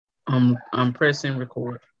I'm pressing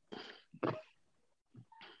record. Good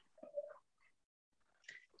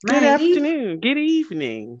Man, afternoon. Good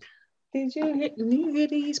evening. did you hear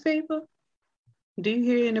these people? Do you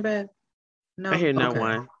hear anybody? No. I hear no Okay.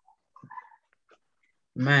 one.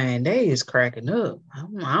 Man, they is cracking up.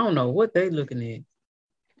 I don't know what they looking at.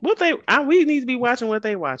 We need to be watching what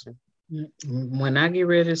they watching. When I get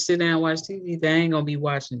ready to sit down and watch TV, they ain't gonna be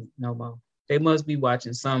watching it no more. They must be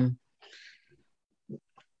watching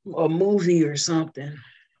a movie or something.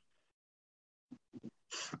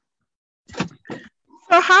 So,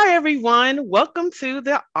 hi everyone. Welcome to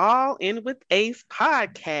the All In with Ace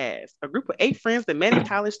podcast. A group of 8 friends that met in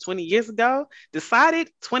college 20 years ago decided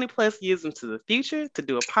 20 plus years into the future to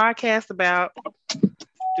do a podcast about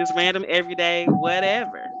just random everyday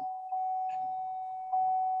whatever.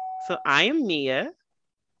 So, I am Mia,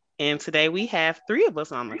 and today we have 3 of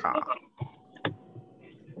us on the call.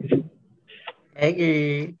 Hey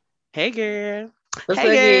girl. Hey girl. What's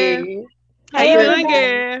Hey up, girl. girl? How you doing,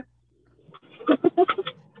 girl?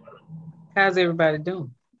 How's everybody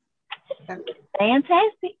doing?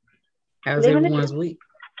 Fantastic. How's everyone's week?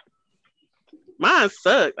 Mine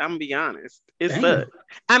sucked. I'm gonna be honest. It Damn. sucked.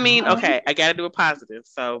 I mean, Alright. okay, I gotta do a positive.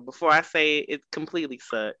 So before I say it completely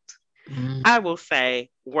sucked, I will say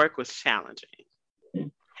work was challenging.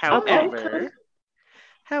 However,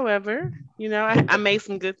 I made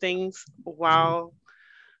some good things while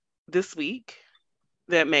this week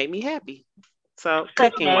that made me happy. So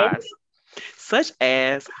cooking wise, such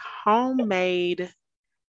as homemade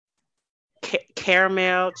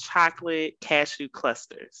caramel chocolate cashew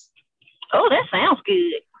clusters. Oh, that sounds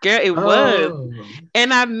good. Girl, it was. Oh.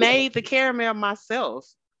 And I made the caramel myself,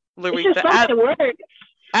 It's Larita. just such a word.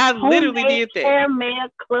 I literally Homemade did that. caramel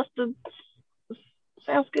cluster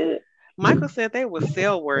sounds good. Michael said they were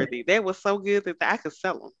sell worthy. They were so good that I could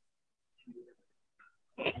sell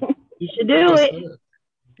You should do it.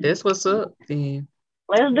 That's what's up, then.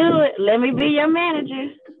 Let's do it. Let me be your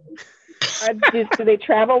manager. Do they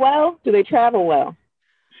travel well? Hey, Sharon.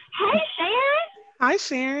 Hi,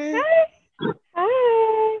 Sharon.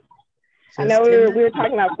 Hi. I know we were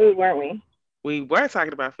talking about food, weren't we? We were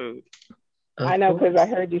talking about food. I know, because I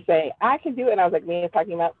heard you say, I can do it. And I was like, me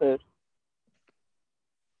talking about food.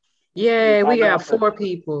 Yeah, we got 4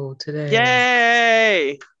 people today.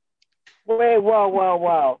 Yay. Wait,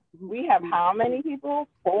 whoa. We have how many people?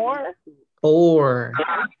 4? 4.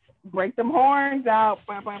 Break them horns out.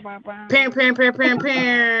 Pam.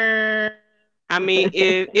 I mean,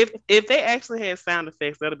 if they actually had sound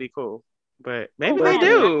effects, that'd be cool. But maybe they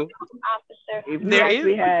do. If we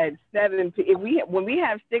actually had 7, when we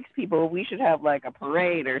have 6 people, we should have like a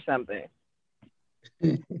parade or something.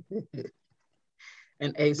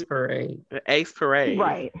 An ace parade. The ace parade.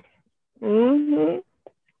 Right. Mm-hmm.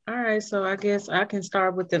 All right, so I guess I can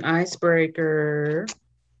start with an icebreaker.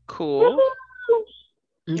 Cool.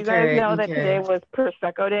 You guys know that today was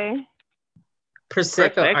Prosecco Day?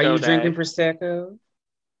 Prosecco. Are you drinking Prosecco?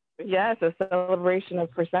 Yeah, it's a celebration of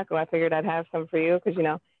Prosecco. I figured I'd have some for you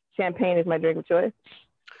because, champagne is my drink of choice.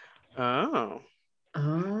 Oh.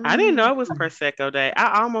 I didn't know it was Prosecco Day.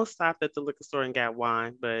 I almost stopped at the liquor store and got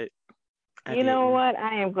wine, but you know what?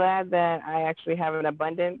 I am glad that I actually have an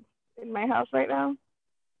abundance in my house right now.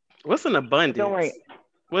 What's an abundance? Don't worry.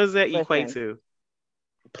 What does that equate to?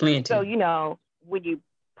 Plenty. So, when you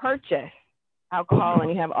purchase alcohol and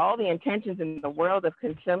you have all the intentions in the world of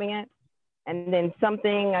consuming it, and then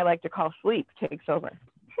something I like to call sleep takes over.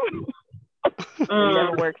 It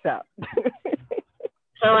never works out.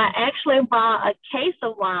 So I actually bought a case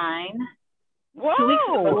of wine. Whoa. 2 weeks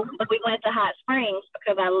ago. We went to Hot Springs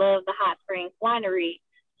because I love the Hot Springs winery.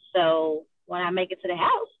 So when I make it to the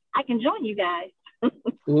house, I can join you guys.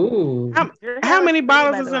 Ooh. How many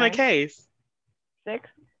bottles is in a case? 6.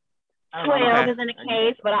 12 is in a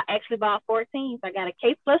case, but I actually bought 14. So I got a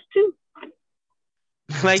case plus 2.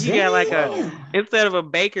 Like you got instead of a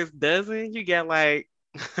baker's dozen, you got like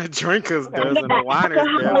a drinker's dozen, a winer's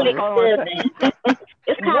dozen.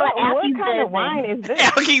 It's called what kind of wine is this?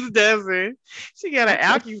 Alky's dozen. She got an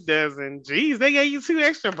Alky's dozen. Jeez, they gave you 2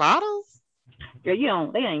 extra bottles?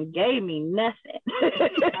 Girl, they ain't gave me nothing.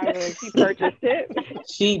 I mean, she purchased it.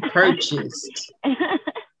 She purchased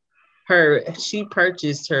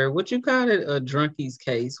her, what you call it, a drunkie's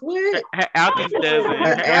case. What? Her Alky's dozen.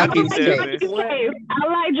 Alky's case. I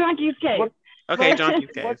like drunkie's case. Okay,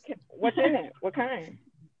 drunkie's case. What's in it? What kind?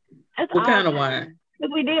 What kind of wine?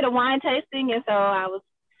 We did a wine tasting, and so I was.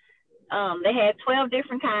 They had 12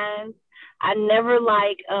 different kinds. I never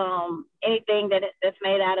like anything that's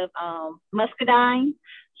made out of muscadine,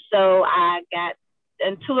 so I got,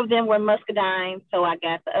 and 2 of them were muscadine, so I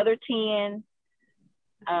got the other 10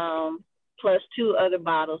 plus 2 other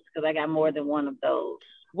bottles because I got more than one of those.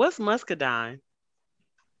 What's muscadine?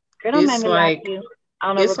 Girl, don't make It's me lie like to you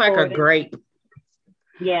on a it's like a recording. grape.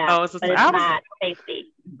 Yeah, Oh, it's but it's not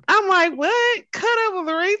tasty. I'm like, what? Cut up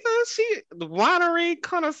with Aretha? She the winery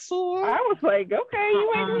connoisseur, I was like, okay,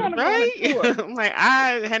 you ain't doing a right? connoisseur. I'm like, I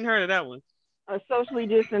hadn't heard of that one. A socially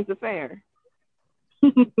distanced affair.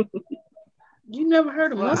 You never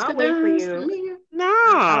heard of Well, I'll wait for muscadines, you. Tamia?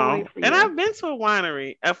 I'll No, wait for and you. I've been to a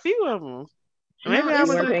winery, a few of them. Maybe No, I it's was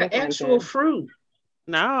weren't like paying an actual attention. fruit.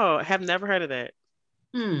 no, have never heard of that.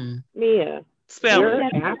 Mia, Spell your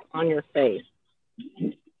it. app on your face.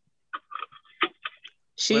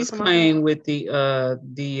 She's come on? playing with the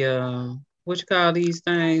what you call these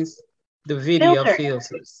things? The video Filter.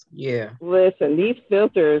 filters. Yeah, Listen, these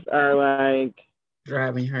filters are like,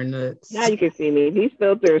 driving her nuts. now you can see me. These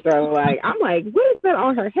filters are like, I'm like, what is that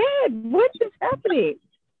on her head? What is happening?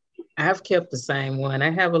 I've kept the same one.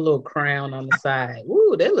 I have a little crown on the side.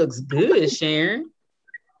 Ooh, that looks good, Sharon.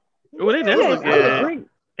 Oh, they does Yes, look I would good. agree.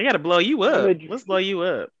 They gotta blow you up. would- Let's blow you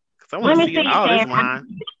up. Cause I Let want to me see see, all this Sharon.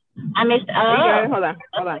 wine. I missed. You got it? Oh,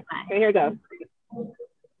 Hold on. Okay, here it goes.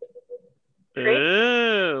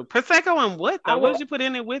 Ooh, Prosecco and what though? I What will- did you put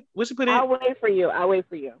in it with? What you put in? I'll wait for you.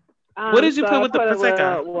 What did you put I with the a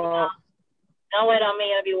Prosecco? little- well, don't wait on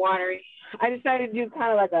me. It'll be watery. I decided to do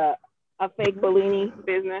kind of like a fake Bellini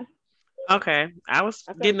business. Okay, I was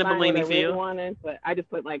I getting couldn't a find what I Bellini really feel. wanted, but I just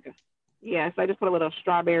put I just put a little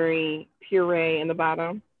strawberry puree in the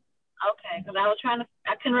bottom. Okay, because I was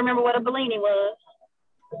I couldn't remember what a Bellini was.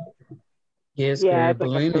 Yes, Yeah, girl. it's like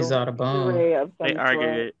a Bellini's out of bone. puree of some They argued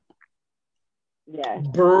sort. it. Yeah.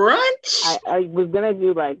 Brunch. I was gonna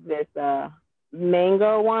do like this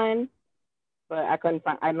mango one, but I couldn't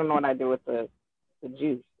find. I don't know what I did with the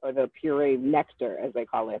juice or the puree nectar, as they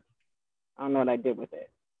call it. I don't know what I did with it.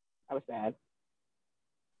 I was sad.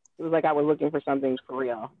 It was like I was looking for something for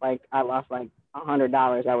real. Like I lost like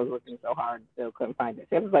 $100. I was looking so hard, still couldn't find it.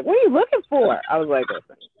 It was like, "What are you looking for?" I was like,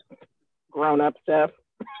 "Grown up stuff."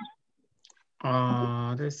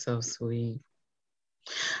 Oh, that's so sweet.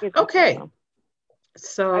 It's Okay. awesome.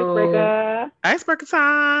 So Icebreaker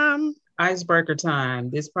time. icebreaker time.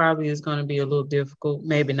 This probably is going to be a little difficult,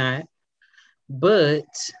 maybe not. But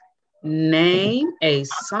name a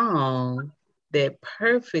song that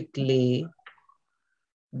perfectly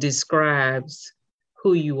describes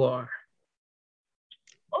who you are.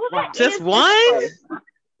 Oh, Wow. that Just is one? difficult.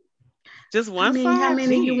 Just one How song?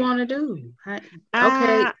 many you Jeez. want to do?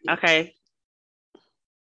 Okay. Okay.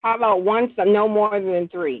 How about one? No more than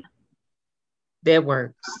 3. That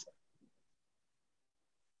works.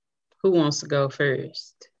 Who wants to go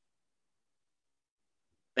first?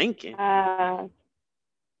 Thinking. Man.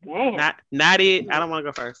 Not it. I don't want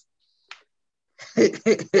to go first.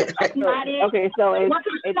 Okay, so it's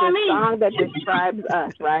a song that describes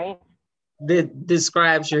us, right? That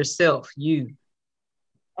describes yourself, you.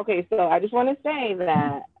 Okay, so I just want to say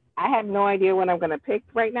that I have no idea what I'm going to pick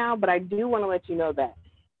right now, but I do want to let you know that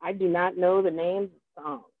I do not know the names of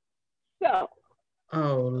songs. So.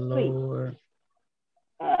 Oh, Lord.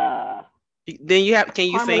 Then you have, can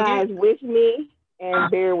you sing harmonize it? with me and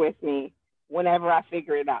bear with me whenever I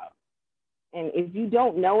figure it out. And if you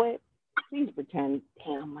don't know it, please pretend,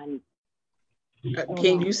 damn,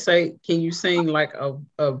 Can you sing like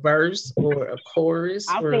a verse or a chorus?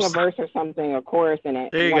 I'll sing a verse or something, a chorus in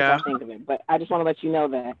it There you once go. I think of it. But I just want to let you know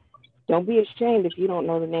that don't be ashamed if you don't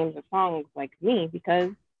know the names of songs like me, because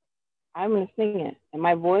I'm going to sing it. And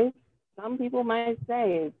my voice, some people might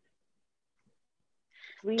say, is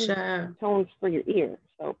sweet tones for your ear.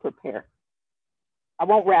 So prepare. I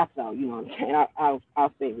won't rap though, you know what I'm saying?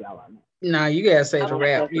 I'll save y'all on that. No, you gotta say the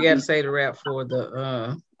rap. You gotta say the rap for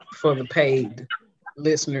the paid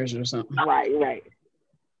listeners or something. Right,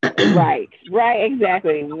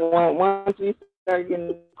 exactly. Once we start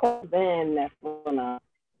getting close, then that's when I'll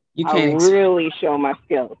really show my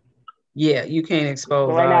skills. Yeah, you can't expose.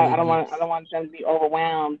 So right now, I don't want them to be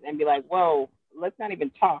overwhelmed and be like, "Whoa, let's not even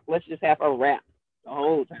talk. Let's just have a rap the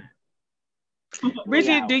whole time."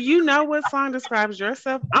 Bridget, do you know what song describes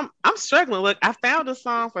yourself? I'm struggling. Look, I found a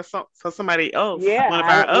song for somebody else. Yeah, one of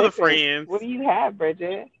our other friends. What do you have,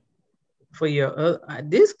 Bridget? For your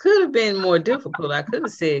this could have been more difficult. I could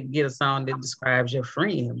have said get a song that describes your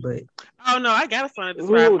friend, but oh no, I got a song that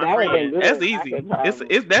describes my friend. That's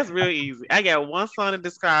easy. That's real easy. I got one song that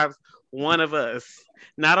describes one of us.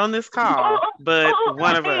 Not on this call, but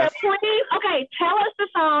one of us. Please, okay, tell us the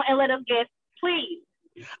song and let us guess, please.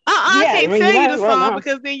 I can't tell you the song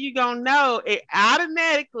because then you're going to know it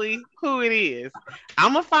automatically who it is.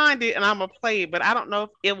 I'm going to find it and I'm going to play it, but I don't know if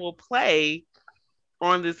it will play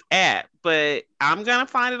on this app, but I'm gonna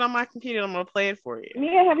find it on my computer. And I'm gonna play it for you.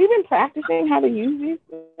 Mia, have you been practicing how to use these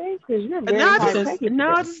things? Because you're very high techy. No,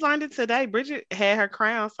 I just learned it today. Bridget had her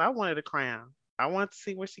crown, so I wanted a crown. I wanted to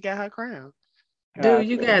see where she got her crown. Dude,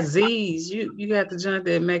 you got Z's. You got the junk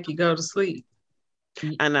that make you go to sleep.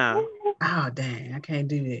 I know. Oh dang, I can't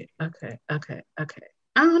do that. Okay.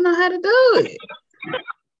 I don't know how to do it.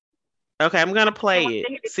 Okay, I'm gonna play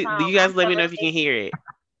it. See, you guys let me know if you can hear it.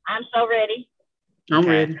 I'm so ready. I'm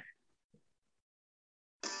ready.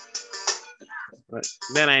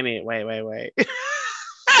 That ain't it. Wait.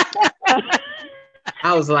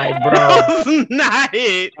 I was like, bro. That was not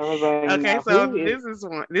it. Like, okay, so this is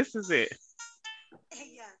one. This is it.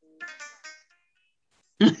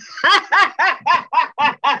 No, the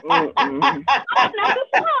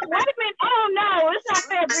song. Wait a minute. Oh no, it's not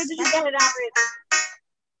fair, Bridget. You got it already.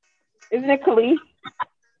 Isn't it Khalees?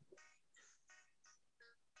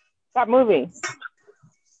 Stop moving.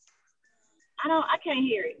 I can't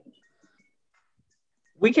hear it.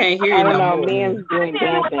 We can't hear you. I don't know. Mia's doing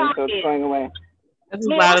dancing, so it's going away. That's as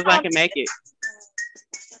loud as I can make it.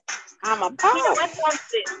 I'm a boss.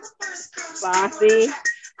 Bossy.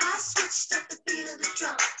 I switched up the beat of the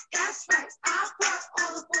drum. That's right. I brought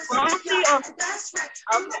all the boys together. That's right.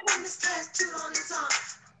 I'm the one that's tattooed on his arm.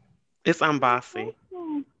 It's I'm Bossy.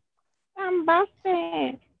 I'm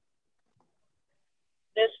Bossy.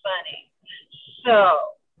 That's funny. So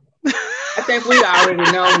I think we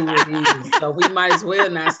already know who it is, so we might as well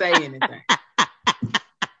not say anything.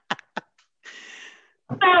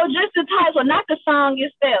 So just the title, not the song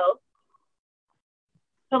itself.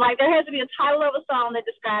 So like there has to be a title of a song that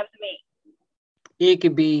describes me. It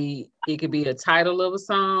could be a title of a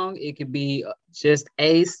song. It could be just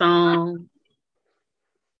a song.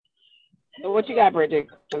 So what you got, Bridget?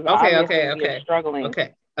 Okay. Struggling.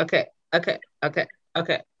 Okay.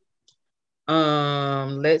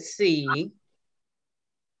 Let's see.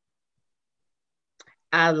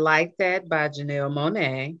 I Like That by Janelle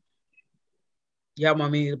Monáe. Y'all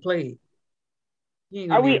want me to play it?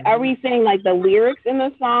 Are we saying like the lyrics in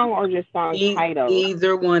the song or just song titles?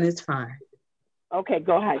 Either one is fine. Okay,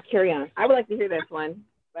 go ahead. Carry on. I would like to hear this one.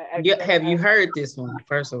 Have you heard this one,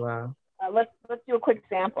 first of all? Let's do a quick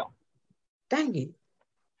sample. Dang it.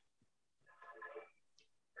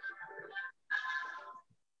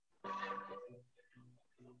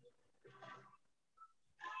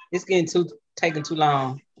 It's taking too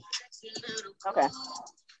long. Okay.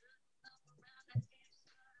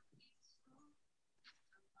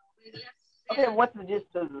 Okay, what's the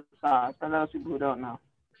gist of the song for those people who don't know?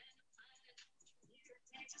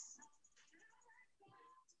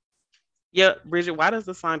 Yeah, Bridget, why does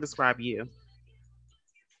the song describe you?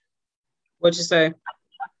 What'd you say?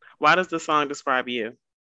 Why does the song describe you?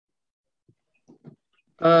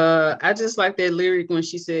 I just like that lyric when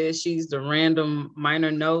she says she's the random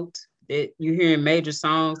minor note that you hear in major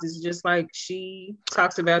songs. It's just like she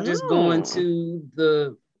talks about just going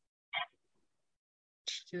to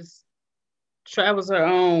just travels her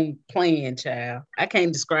own plan, child. I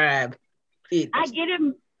can't describe it. I get it,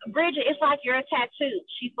 Bridget. It's like you're a tattoo.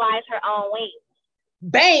 She flies her own wings.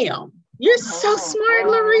 Bam! You're so smart,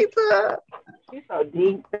 Laretha. She's so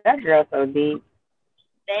deep. That girl's so deep.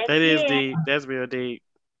 That is deep. That's real deep.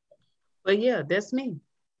 But yeah, that's me.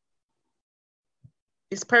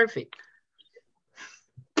 It's perfect.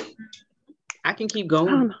 I can keep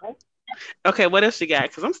going. Okay, what else you got?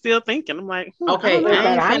 Because I'm still thinking. I'm like, okay,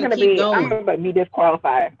 I'm gonna be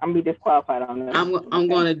disqualified. I'm gonna be disqualified on this. I'm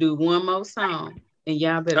gonna do one more song, and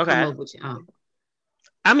y'all better come up with your own.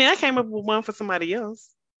 I mean, I came up with one for somebody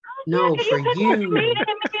else. No, for you.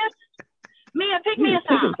 Mia, pick me a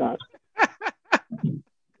song.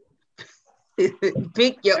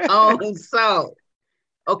 Pick your own song.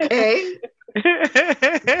 Okay.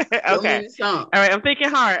 Okay. All right. I'm thinking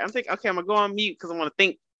hard. Okay. I'm gonna go on mute because I want to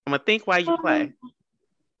think. I'm gonna think while you play.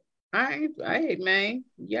 All right, man.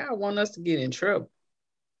 Y'all want us to get in trouble.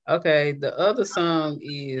 Okay. The other song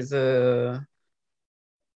is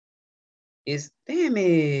It's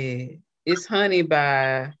Honey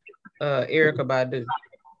by Erykah Badu.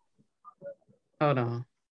 Hold on.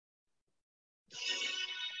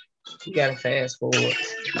 You gotta fast forward.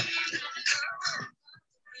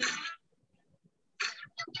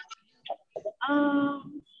 I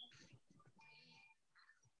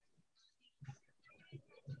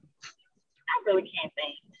really can't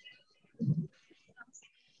think.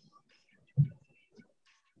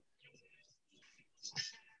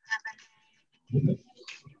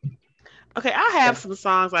 Okay, I have some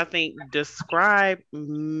songs I think describe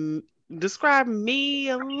me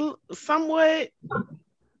somewhat.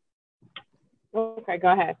 Okay, go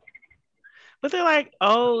ahead. But they're like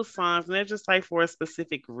old songs, and they're just like for a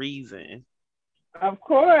specific reason. Of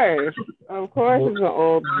course, it's an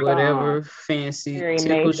old Whatever song. fancy Very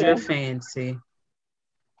tickles your major. fancy.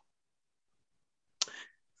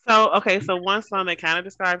 So okay, so one song that kind of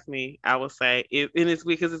describes me, I would say, and it's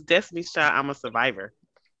because it's Destiny's Child. I'm a survivor.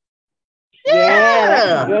 Yeah, that's a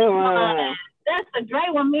Yeah, good one. That's a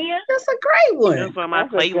great one, Mia. that's a great one. That's on my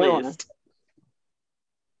That's a good one. playlist.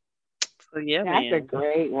 So yeah, That's a man.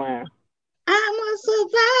 great one. I'm a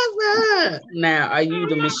survivor. Now, are you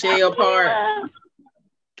the Michelle part?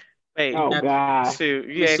 Wait, Oh Not God. shoot,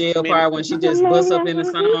 you asked Michelle me. part when she just busts up in the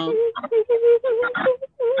song.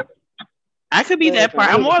 I could be that Listen,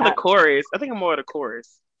 part. I'm more of the chorus. I think I'm more of the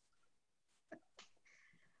chorus.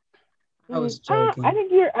 I was I joking.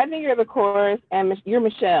 think you're the chorus, and you're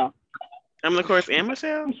Michelle. I'm the chorus and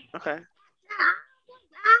Michelle. Okay.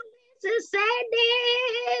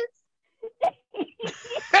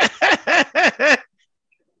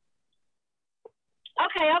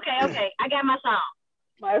 Okay. I got my song.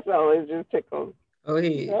 My soul is just tickled. Go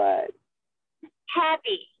ahead. What?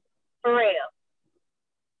 Happy. For real.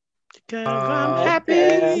 Cause I'm Oh,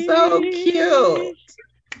 happy. so cute.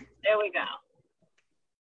 There we go.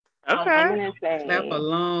 I'm Okay. gonna say. Clap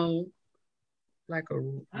along like a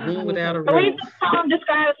room without a The roof. song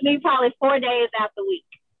describes me probably 4 days out the week.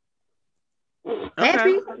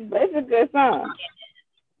 Happy? It's a good song.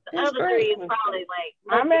 The That's other great. three is probably like.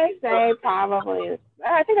 I'm gonna say probably.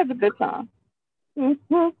 I think that's a good song.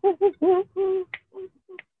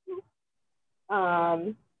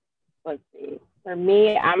 Let's see. For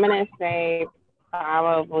me, I'm gonna say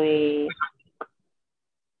probably.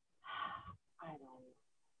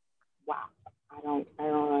 I don't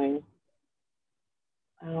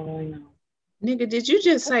really know. Nigga, did you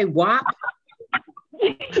just say WAP?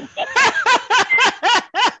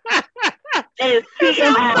 It's too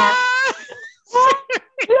bad.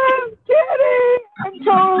 Just kidding. I'm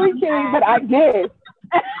totally kidding, but I did.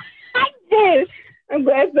 I did. I'm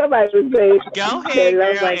glad somebody was saying. Go ahead, I girl,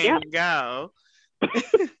 was like, and yep. go.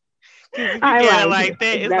 Because if you I get it like like it.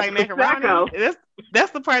 that, it's That's like macaroni. Prosecco.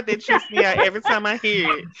 That's the part that trips me out every time I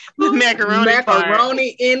hear it. The macaroni part.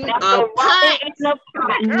 Macaroni in a pot.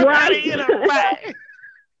 Macaroni in a pot.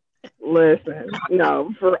 Listen,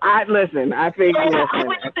 no, I think, I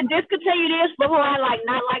went to discontinue this before I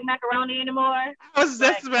not like macaroni anymore. I was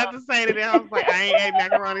just about to say that. I was like, I ain't ate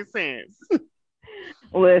macaroni since.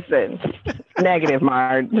 Listen, negative,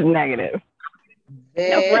 Marge, negative.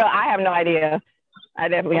 No, for real, I have no idea. I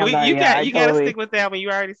definitely have no idea. You gotta stick with that one. You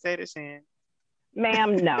already said it, Shan.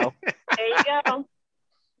 Ma'am, no. There you go.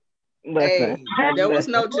 Listen, hey, there was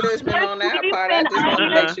no judgment on our part. I just want to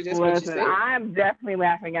make sure that's what you said. I'm definitely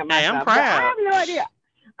laughing at myself. Hey, I'm proud. I have no idea.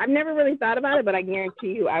 I've never really thought about it, but I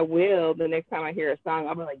guarantee you I will the next time I hear a song.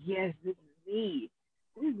 I'll be like, yes, this is me.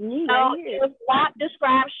 This is me right here. If WAP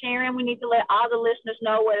describes Sharon, we need to let all the listeners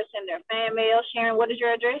know where to send their fan mail. Sharon, what is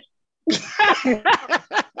your address?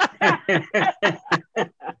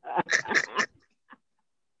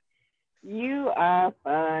 You are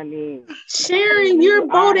funny. Sharon, you're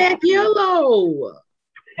Bodak Yellow.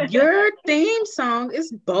 Your theme song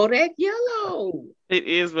is Bodak Yellow. It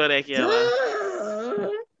is Bodak Yellow. Duh.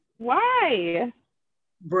 Why?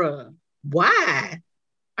 Bruh, why?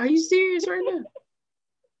 Are you serious right now?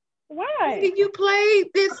 Why? Did you play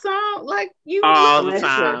this song like you all the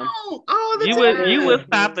time? All the time. You would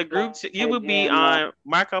stop the group. You would be on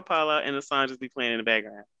Marco Polo, and the song just be playing in the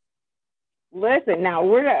background. Listen, now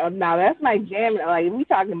that's my jam. Like we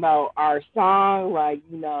talking about our song, like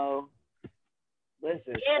Listen.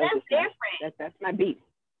 Yeah, that's different. That's my beat.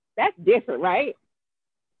 That's different, right?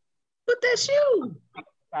 But that's you.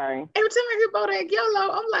 Sorry. Every time I hear Bodak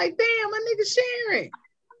Yellow, I'm like, damn, my nigga Sharon.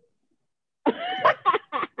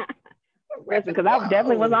 Listen, because I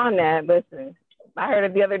definitely was on that. Listen, I heard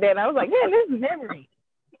it the other day, and I was like, man, this is memory.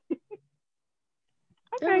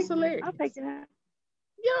 That was hilarious. I'll take that.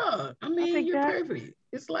 Yeah, I mean, you're perfect.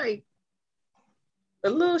 It's like a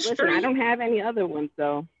little straight. I don't have any other ones,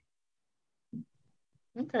 though.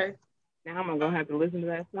 Okay. Now I'm going to have to listen to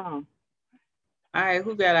that song. All right,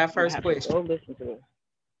 who got our first question? Go listen to it.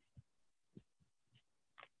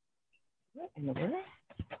 What in the world?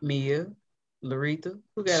 Mia, Laretha,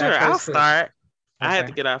 who got our first I'll question? Start. Okay. I had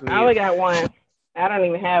to get off mute. I only got one. I don't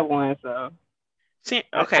even have one, so.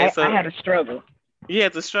 Okay, so I had to struggle. You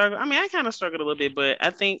had to struggle. I mean, I kind of struggled a little bit, but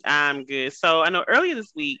I think I'm good. So I know earlier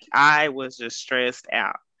this week, I was just stressed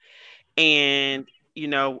out. And,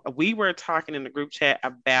 we were talking in the group chat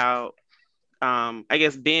about, I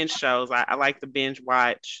guess, binge shows. I like to binge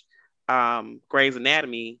watch Grey's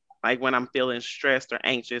Anatomy like when I'm feeling stressed or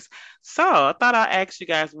anxious. So I thought I'd ask you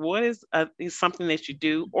guys, what is something that you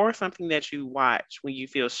do or something that you watch when you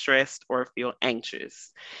feel stressed or feel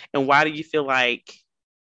anxious? And why do you feel like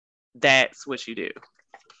that's what you do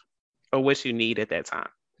or what you need at that time?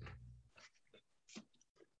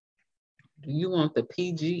 Do you want the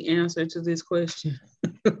PG answer to this question?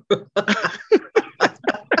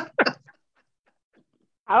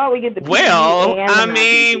 How about we get the PG Well, and I the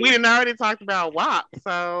mean, non-PG? we didn't already talked about WAP,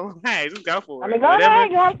 so hey, just go for I it. mean, go ahead.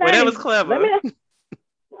 You know what I'm saying? Whatever's clever. Let me,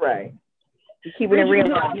 right. You're keeping it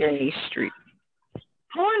real out here in these streets.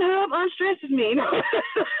 Pornhub unstresses me.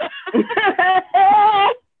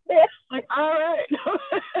 Like, all right.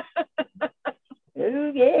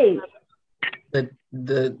 Okay. The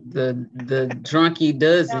drunkie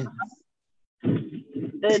dozens.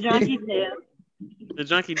 The junkie tale. The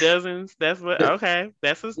Junkie Dozens. That's what. Okay,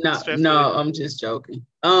 that's a No, stress no, reliever. I'm just joking.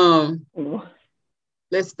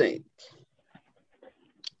 Let's think.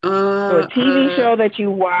 So a TV show that you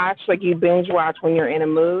watch, like you binge watch when you're in a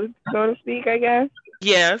mood, so to speak, I guess.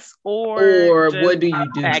 Yes, or just what do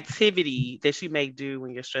you do? activity that you may do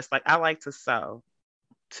when you're stressed. Like I like to sew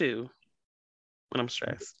too when I'm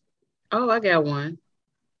stressed. Oh, I got one.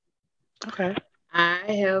 Okay. I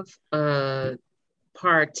have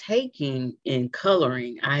partaking in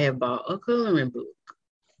coloring. I have bought a coloring book.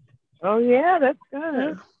 Oh yeah, that's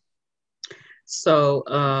good. Yeah. So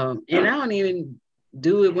and I don't even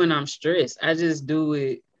do it when I'm stressed. I just do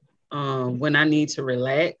it when I need to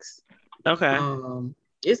relax. Okay.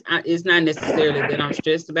 It's not necessarily that I'm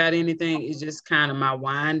stressed about anything. It's just kind of my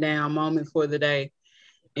wind down moment for the day.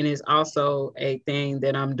 And it's also a thing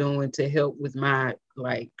that I'm doing to help with my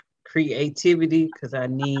like creativity because I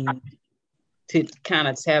need to kind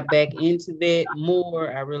of tap back into that more.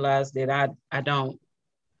 I realize that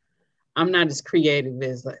I'm not as creative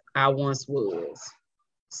as I once was.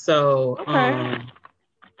 So Okay.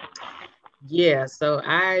 yeah, so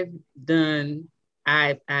I've gotten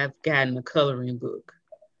a coloring book.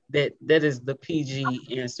 That is the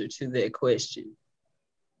PG answer to that question.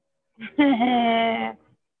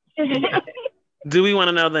 Do we want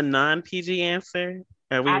to know the non-PG answer?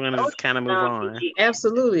 Or we want to just kind of move on?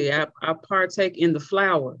 Absolutely. I partake in the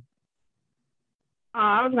flower. Oh,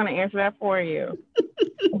 I was going to answer that for you.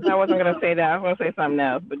 I wasn't going to say that. I was going to say something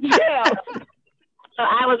else. But yeah. So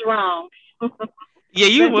I was wrong. Yeah,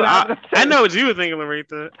 you were. I know what you were thinking,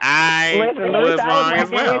 Larita. I was wrong as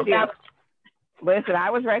well. Listen, I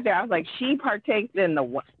was right there. I was like, she partakes in the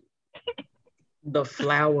what? The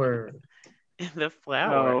flower. The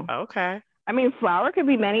flower. Oh. Okay. I mean, flower could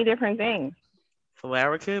be many different things.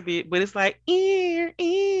 Flower could be, but it's like ear.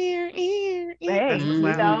 Hey,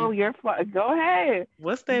 no, go ahead.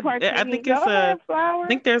 What's that? I think it's flower. I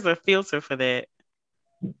think there's a filter for that.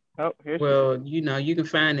 Oh, well, you can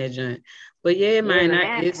find that joint. But yeah, man,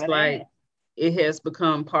 it's like it has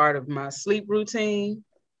become part of my sleep routine.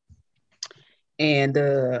 And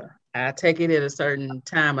I take it at a certain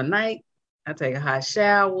time of night. I take a hot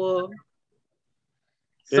shower.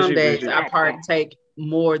 Some days I partake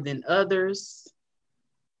more than others.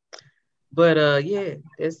 But yeah,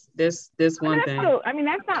 this one thing. I mean,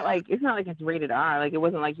 that's not like it's not like it's rated R. Like it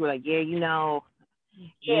wasn't like you were like,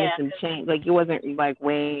 yeah, some change. Like it wasn't like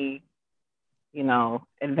way,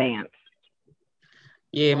 advanced.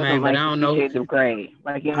 Yeah, man, but I don't know. Shades of Gray.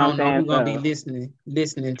 Like I don't know who's gonna be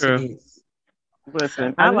listening to this.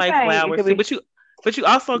 Listen, I like flowers too, but you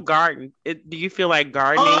also garden. Do you feel like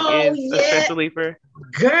gardening is a stress reliever?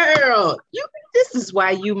 Girl, this is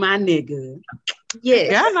why you my nigga.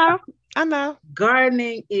 Yes. Yeah, I know.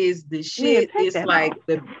 Gardening is the shit. It's like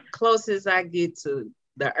the closest I get to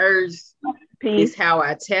the earth. Is how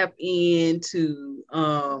I tap into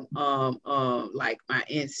like my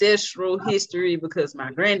ancestral history because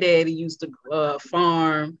my granddaddy used to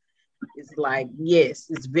farm. It's like, yes,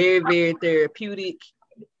 it's very, very therapeutic.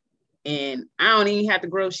 And I don't even have to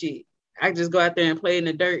grow shit. I just go out there and play in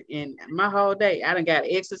the dirt. And my whole day, I done got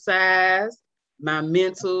exercise. My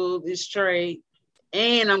mental is straight.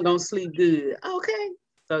 And I'm going to sleep good. Okay.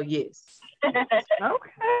 So, yes. Okay.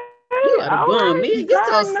 You gotta bum me. You're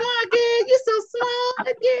so smart, girl. You're so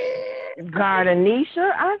smart, yeah.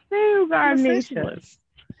 Gardenisha. I see you, Gardenisha.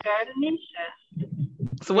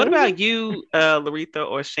 So what about you, Larita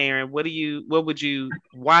or Sharon? What would you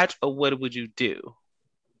watch or what would you do?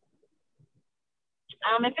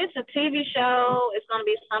 If it's a TV show, it's gonna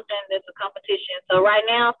be something that's a competition. So right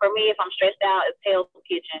now, for me, if I'm stressed out, it's Hell's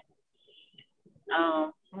Kitchen.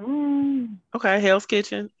 Okay, Hell's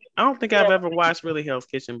Kitchen. I don't think I've ever watched really Hell's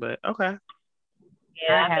Kitchen, but okay.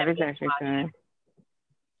 Yeah, I have. It's actually fun.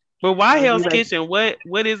 But why Hell's Kitchen?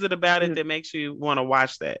 What is it about it that makes you want to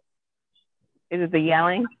watch that? Is it the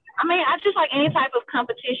yelling? I mean, I just like any type of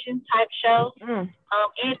competition type show.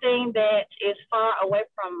 Anything that is far away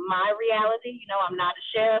from my reality. You know, I'm not a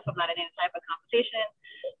chef. I'm not in any type of competition.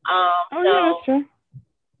 Yeah, that's true.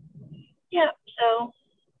 Yeah, so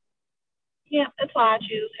yeah, that's why I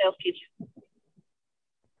choose Hell's Kitchen.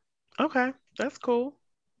 Okay, that's cool.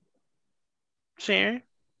 Sharon?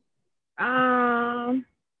 I'd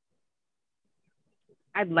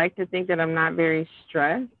like to think that I'm not very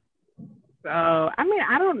stressed. So, I mean,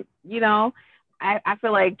 I don't, I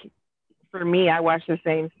feel like for me, I watch the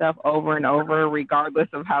same stuff over and over, regardless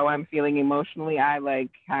of how I'm feeling emotionally. I like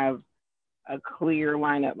have a clear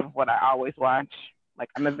lineup of what I always watch. Like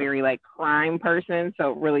I'm a very like crime person,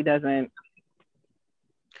 so it really doesn't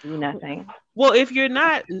do nothing. Well, if you're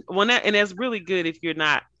not, and that's really good if you're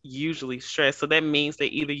not usually stressed. So that means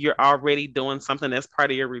that either you're already doing something that's part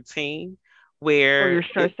of your routine, where or you're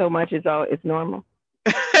stressed so much it's normal.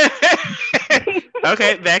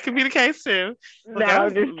 Okay, that could be the case too. Look, no,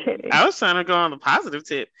 I'm just kidding. I was trying to go on the positive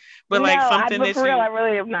tip, but no, like something but for real, I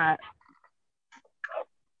really am not.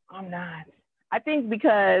 I'm not. I think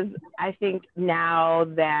because I think now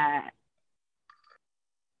that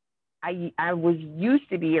I was used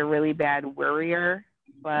to be a really bad worrier,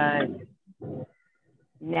 but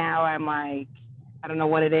now I'm like, I don't know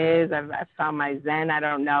what it is. I've found my zen. I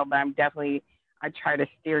don't know, but I try to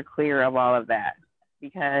steer clear of all of that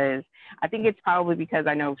because I think it's probably because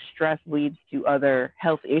I know stress leads to other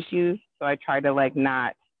health issues. So I try to like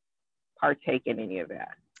not partake in any of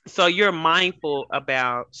that. So you're mindful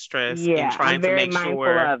about stress and trying to make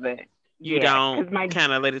sure of it. You don't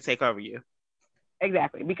kind of let it take over you.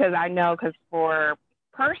 Exactly. Because I know, for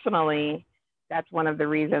personally, that's one of the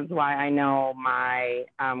reasons why I know my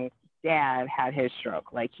dad had his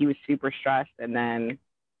stroke. Like he was super stressed and then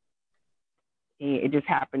it just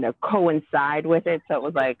happened to coincide with it. So it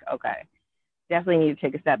was like, okay, definitely need to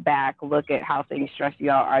take a step back, look at how things stress you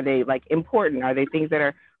out. Are they like important? Are they things that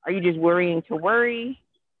are you just worrying to worry?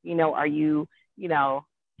 Are you,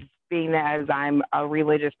 being that as I'm a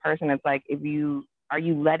religious person, it's like, are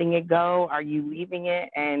you letting it go? Are you leaving it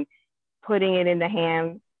and putting it in the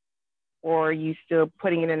hands, or are you still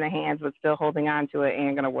putting it in the hands but still holding on to it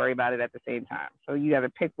and going to worry about it at the same time? So you got to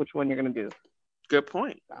pick which one you're going to do. Good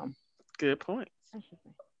point. Good point.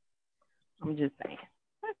 I'm just saying.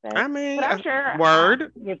 I mean, but I'm sure.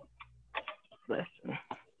 Word. Listen,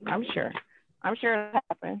 I'm sure it'll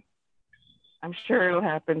happen. I'm sure it'll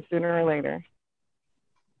happen sooner or later.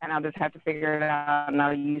 And I'll just have to figure it out, and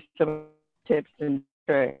I'll use some tips and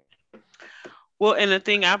tricks. Well, and the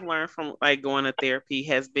thing I've learned from like going to therapy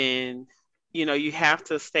has been, you have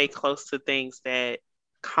to stay close to things that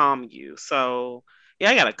calm you. So yeah,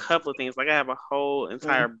 I got a couple of things. Like I have a whole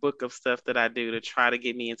entire book of stuff that I do to try to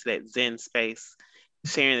get me into that Zen space.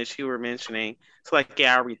 Sharon, that you were mentioning. So like,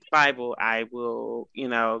 yeah, I'll read the Bible. I will,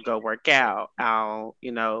 go work out. I'll,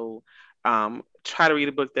 try to read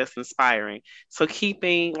a book that's inspiring. So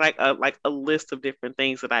keeping like a list of different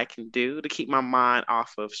things that I can do to keep my mind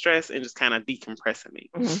off of stress and just kind of decompressing me.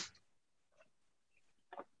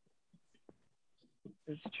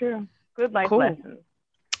 It's true. Good life lessons.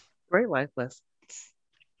 Great life lessons.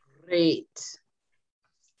 Great.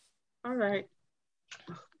 All right.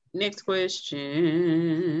 Next question.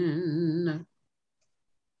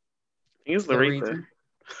 Here's Laretha.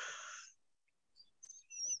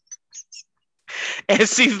 And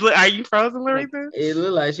are you frozen, Laretha? It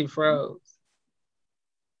looked like she froze.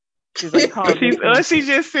 She's like, she's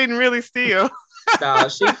just sitting really still. No,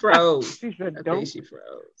 she froze. She said, she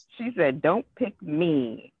froze. She said, don't pick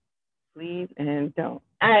me, please, and don't.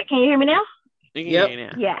 All right, can you hear me now? You can hear me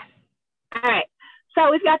now. Yes. All right.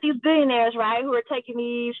 So we've got these billionaires, right, who are taking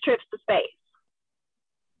these trips to space.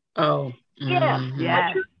 Oh. Yeah.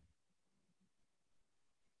 Yeah.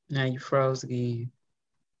 Now you froze again.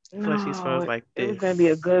 No, she's froze like this. It was gonna be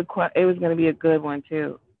a good It was gonna be a good one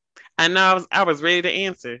too. I know. I was ready to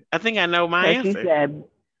answer. I think I know my answer. She said,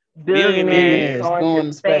 "Billionaires going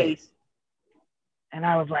to space," and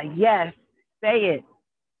I was like, "Yes, say it."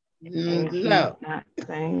 No, not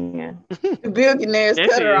saying it. The billionaires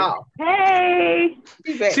cut her off. Hey,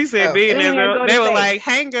 she said billionaires. They were like,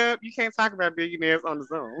 "Hang up! You can't talk about billionaires on the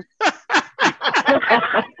Zoom."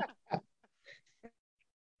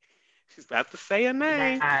 She's about to say a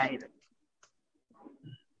name. Right.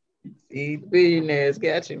 See, billionaires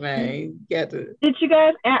got you, man. Got to. Did you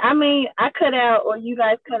guys? I mean, I cut out, or you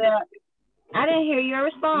guys cut out. I didn't hear your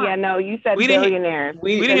response. Yeah, no, you said billionaires.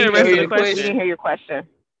 We didn't hear the rest of the question. We didn't hear your question.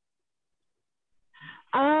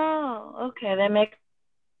 Oh, okay, that makes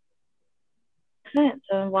sense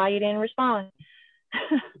of why you didn't respond.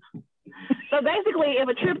 So basically, if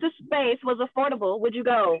a trip to space was affordable, would you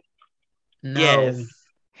go? No. Yes.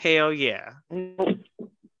 Hell yeah.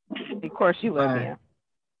 Of course you would, Mia.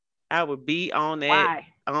 I would be on that.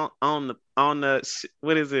 Why? On the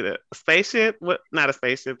what is it? A spaceship? What? Not a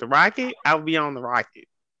spaceship. The rocket. I would be on the rocket.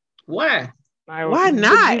 Why? Why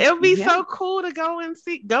not? It would be so cool to go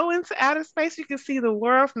into outer space. You can see the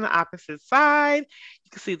world from the opposite side.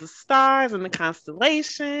 You can see the stars and the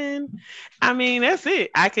constellation. I mean, that's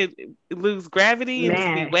it. I could lose gravity and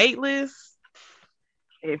just be weightless.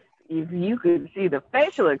 If you could see the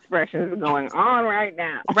facial expressions going on right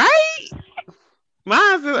now. Right?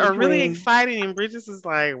 Mine are really exciting, and Bridges is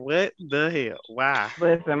like, what the hell? Why?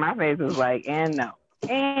 Listen, my face is like, and no.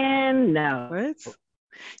 What?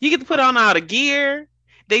 You get to put on all the gear.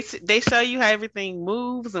 They show you how everything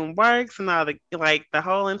moves and works, and all the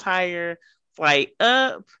whole entire flight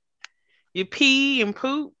up. You pee and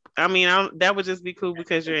poop. I mean, that would just be cool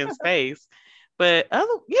because you're in space. But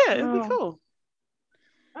it'd be cool.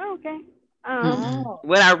 Okay.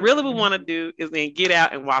 What I really would want to do is then get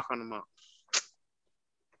out and walk on the moon.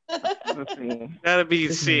 That'd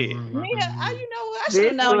be shit. Mia, you know what? I should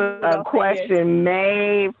have known. This was a question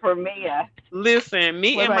made for Mia. Listen,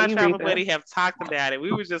 me and my travel buddy have talked about it.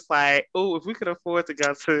 We were just like, oh, if we could afford to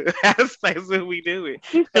go to outer space, would we do it?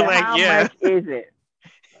 She said, like, how much is it?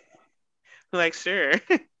 Like, sure.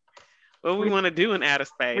 What we want to do in outer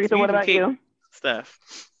space? Rita, what about you? Stuff.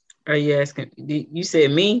 Are you asking? You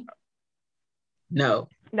said me? No.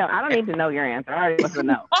 No, I don't need to know your answer. I already want to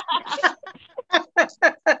know.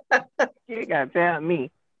 You gotta tell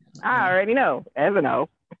me. I already know. As a no.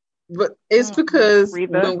 But it's because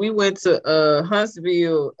when we went to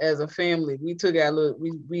Huntsville as a family, we took our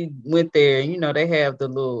we went there, and they have the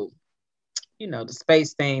little, the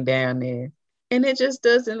space thing down there. And it just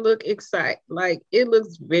doesn't look exciting. Like, it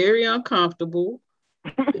looks very uncomfortable.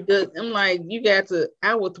 I'm like,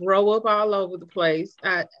 I would throw up all over the place.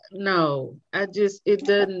 It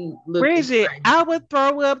doesn't look Bridget, exciting. I would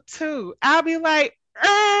throw up too. I'll be like,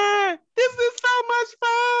 this is so much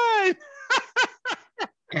fun.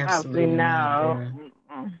 Absolutely no.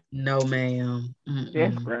 No, ma'am.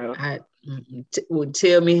 Yes, bro.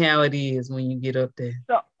 Tell me how it is when you get up there.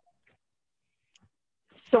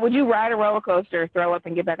 So would you ride a roller coaster, throw up,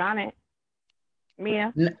 and get back on it,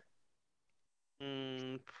 Mia?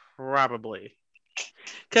 Probably.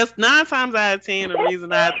 Because 9 times out of 10, the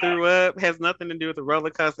reason I threw up has nothing to do with the roller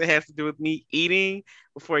coaster. It has to do with me eating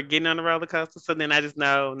before getting on the roller coaster. So then I just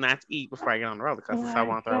know not to eat before I get on the roller coaster, so I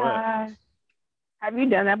won't throw up. Have you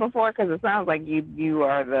done that before? Because it sounds like you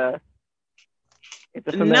are it's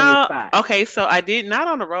a familiar spot. Okay, so I did not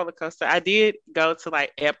on the roller coaster. I did go to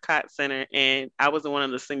like Epcot Center, and I was in one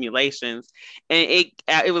of the simulations, and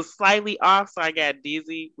it was slightly off, so I got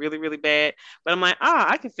dizzy really, really bad. But I'm like,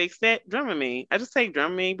 I can fix that. Dramamine. I just take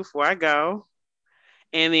Dramamine before I go,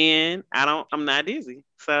 and then I'm not dizzy.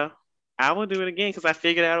 So I will do it again because I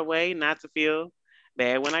figured out a way not to feel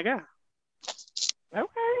bad when I go. Okay.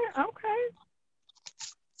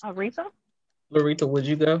 Larita, would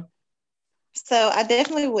you go? So I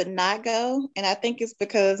definitely would not go, and I think it's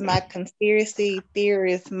because my conspiracy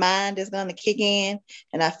theorist mind is going to kick in,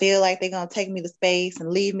 and I feel like they're going to take me to space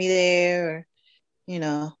and leave me there, or it's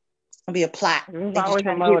going to be a plot. Always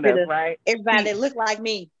a motive, right? Everybody that look like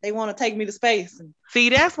me, they want to take me to space. See,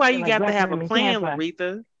 that's why you got to have a plan,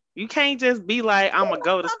 Larita. You can't just be like, I'm gonna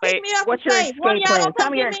go to space. What's your escape plan? Tell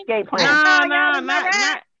me your escape plan. No,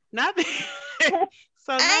 not.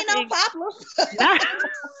 So I ain't no popular.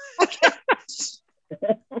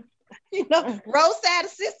 Roadside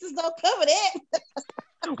assistance don't cover that.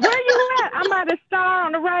 Where you at? I'm by the star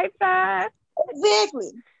on the right side.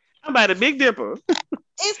 Exactly. I'm by the Big Dipper.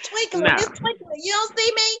 It's twinkling. No. It's twinkling. You don't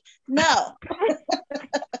see me? No.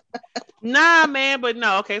 Nah, man, but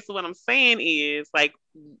no. Okay, so what I'm saying is, like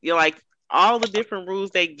all the different rules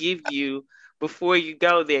they give you before you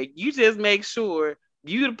go there. You just make sure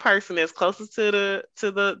you the person that's closest to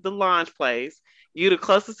the launch place. You the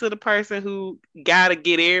closest to the person who gotta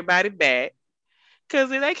get everybody back.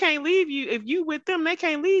 Cause if they can't leave you, if you with them, they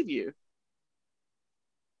can't leave you.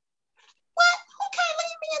 What? Who can't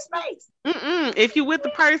leave me in space? If you with the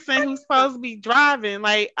person who's supposed to be driving,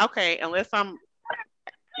 like, okay, unless I'm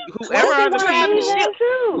whoever are the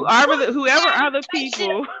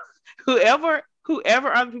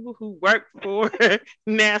people who work for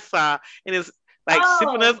NASA and is like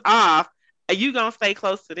shipping us off, you gonna stay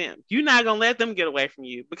close to them. You're not gonna let them get away from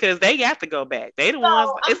you because they got to go back. They the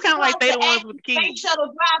ones. It's kind of like they the ones with the keys. Space shuttle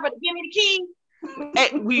driver to give me the key.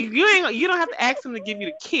 You don't have to ask them to give you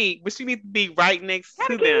the key, but you need to be right next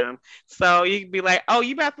to them. So you can be like, "Oh,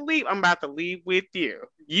 you about to leave? I'm about to leave with you.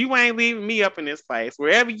 You ain't leaving me up in this place.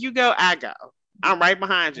 Wherever you go, I go. I'm right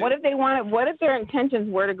behind you." What if they wanted? What if their intentions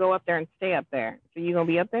were to go up there and stay up there? So you gonna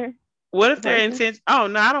be up there? What if their intention? Oh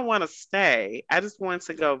no, I don't want to stay. I just want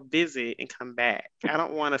to go visit and come back. I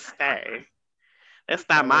don't want to stay. That's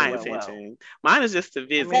not my intention. Mine is just to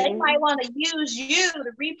visit. They might want to use you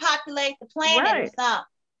to repopulate the planet or something.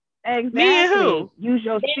 Exactly. Me and who? Use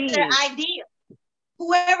your That's their idea.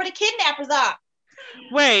 Whoever the kidnappers are.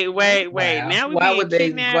 Wait. Wow. Now why would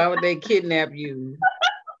they kidnap you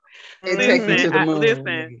and take you to the moon?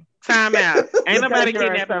 Listen, time out. Ain't nobody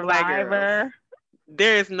kidnapping black girls.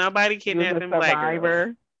 There is nobody kidnapping black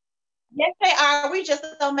girls. Yes, they are. We just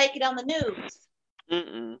don't make it on the news.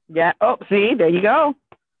 Yeah. Oh, see, there you go.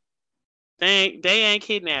 They ain't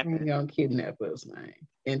kidnapping. They ain't gonna kidnap us, man,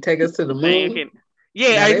 and take us to the moon.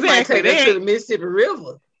 Yeah, now, exactly. They might take us to the Mississippi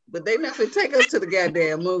River, but they not gonna take us to the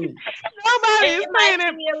goddamn moon. Nobody is saying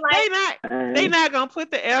that. They not gonna put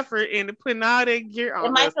the effort into putting all their gear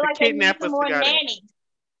on us to kidnap us. More nannies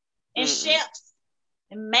and chefs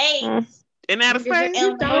and maids. And out of space,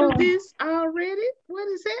 you thought of this already? What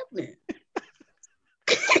is happening?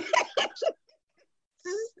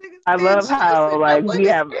 I love how we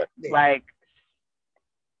have like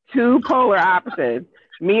two polar opposites.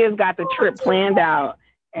 Mia's got the trip planned out,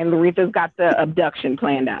 and Laretha's got the abduction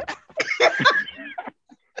planned out.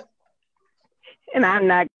 And I'm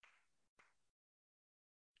not.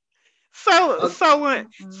 So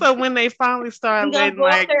when they finally start letting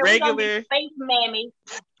like regular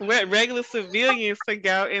civilians to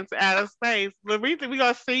go into outer space, we're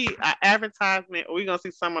gonna see an advertisement, or we're gonna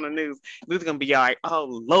see some on the news. It's gonna be like, "Oh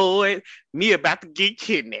Lord, Mia about to get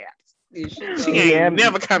kidnapped. She ain't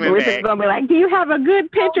never coming back." It's gonna be like, "Do you have a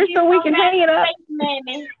good picture so we can hang it up?"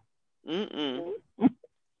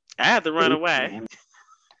 I have to run away.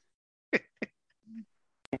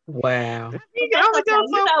 Wow. You can only go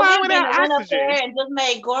so far without oxygen. Went up there and just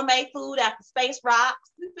made gourmet food out of space rocks.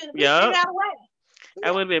 Yep.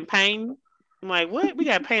 I would have been painting. I'm like, what? We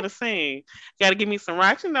gotta paint a scene. Gotta give me some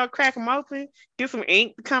rocks, crack them open, get some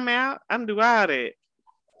ink to come out. I'm do all that.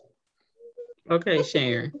 Okay,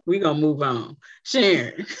 Sharon. We're gonna move on.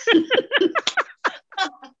 Sharon.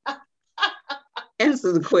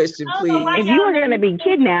 Answer the question, please. If you were going to be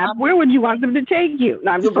kidnapped, where would you want them to take you?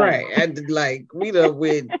 No, I'm just right. We done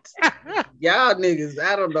with y'all niggas.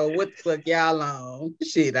 I don't know what the fuck y'all on.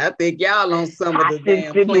 Shit, I think y'all on some of the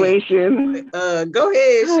damn situation. Go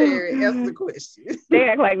ahead, Sherry. Answer the question. They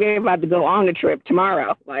act like they're about to go on the trip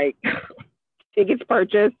tomorrow. Like tickets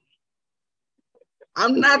purchased.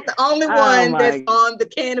 I'm not the only one that's on the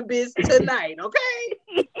cannabis tonight,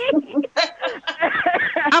 okay?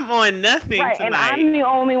 I'm on nothing tonight. And I'm the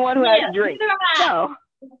only one who has drinks. So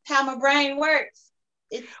that's how my brain works.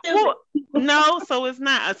 It's no, so it's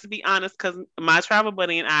not. To be honest, because my travel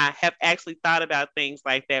buddy and I have actually thought about things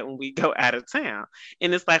like that when we go out of town.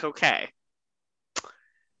 And it's like, okay,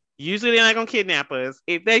 usually they're not going to kidnap us.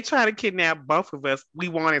 If they try to kidnap both of us, we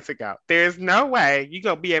want it to go. There's no way you're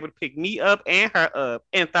going to be able to pick me up and her up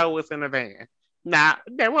and throw us in a van. Nah,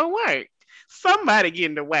 that won't work. Somebody get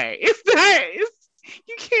in the way.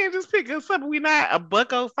 You can't just pick us up. We're not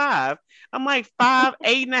 $1.05. I'm like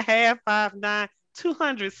 5'8.5", 5'9",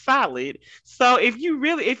 200 solid. So if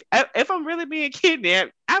I'm really being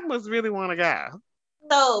kidnapped, I must really want to go.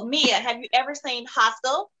 So Mia, have you ever seen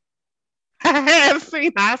Hostel? I have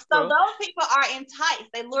seen Hostel. So those people are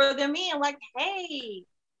enticed. They lure them in like, hey,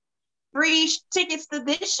 free tickets to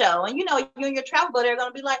this show. And you and your travel buddy are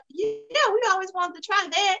going to be like, yeah, we always wanted to try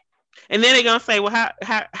that. And then they're going to say, well,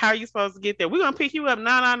 how are you supposed to get there? We're going to pick you up.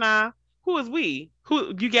 Nah. Who is we?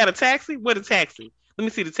 Who? You got a taxi? What a taxi? Let me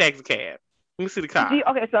see the taxi cab. Let me see the car.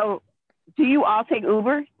 So do you all take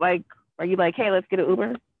Uber? Like, are you like, hey, let's get an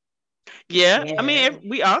Uber? Yeah. I mean,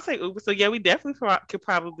 we all take Uber, so yeah, we definitely could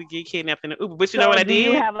probably get kidnapped in an Uber. But you know what I did?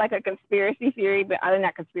 Do you have like a conspiracy theory? But other than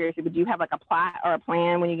not conspiracy, but do you have like a plot or a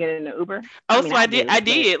plan when you get in an Uber? Oh, I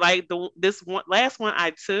did. Like this last one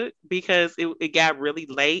I took because it got really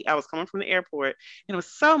late. I was coming from the airport and it was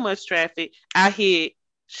so much traffic. I hit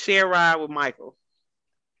share ride with Michael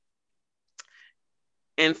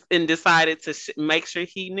and decided to make sure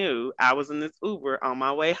he knew I was in this Uber on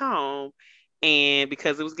my way home. And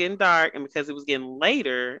because it was getting dark and because it was getting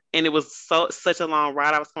later and it was such a long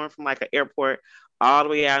ride, I was coming from like an airport all the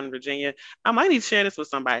way out in Virginia. I might need to share this with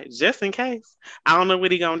somebody just in case. I don't know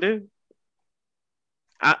what he's going to do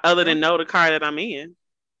other than know the car that I'm in.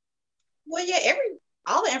 Well, yeah,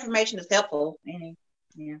 all the information is helpful.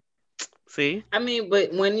 Yeah. See? I mean,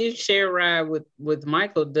 but when you share a ride with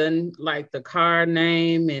Michael, doesn't like the car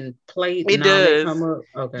name and plate It and all that does. come up?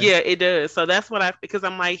 Okay. Yeah, it does. So that's what because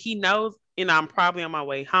I'm like, he knows, I'm probably on my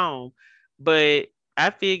way home, but I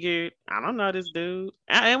figured, I don't know this dude.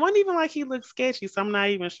 It wasn't even like he looked sketchy, so I'm not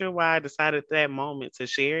even sure why I decided at that moment to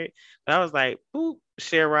share it. But I was like, boop,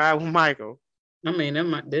 share a ride with Michael. I mean,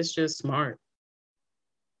 that's just smart.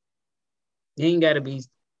 You ain't got to be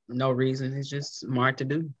no reason. It's just smart to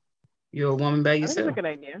do. You're a woman by yourself. That's a good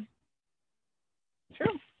idea.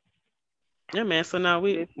 True. Yeah, man. So no,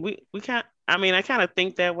 we can't. I mean, I kind of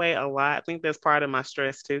think that way a lot. I think that's part of my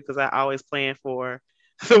stress too, because I always plan for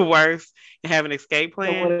the worst and have an escape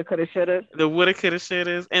plan. The woulda, coulda, shoulda. The woulda, coulda,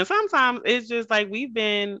 shouldas. And sometimes it's just like me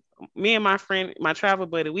and my friend, my travel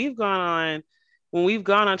buddy, when we've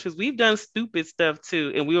gone on trips, we've done stupid stuff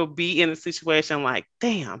too. And we'll be in a situation like,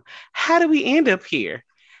 damn, how did we end up here?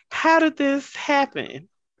 How did this happen?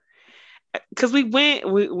 Because we went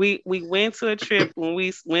to a trip when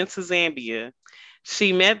we went to Zambia.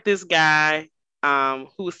 She met this guy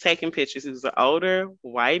who was taking pictures. He was an older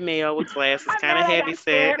white male with glasses, kind of heavy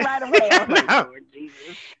set. Right away. I was like, Lord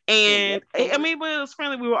Jesus. And I mean, but it was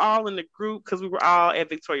friendly. We were all in the group because we were all at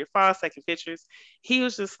Victoria Falls taking pictures. He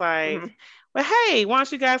was just like, well, hey, why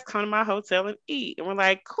don't you guys come to my hotel and eat? And we're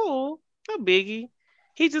like, cool, no biggie.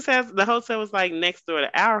 He just has, the hotel was like next door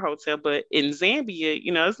to our hotel, but in Zambia,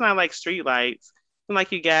 it's not like street lights. It's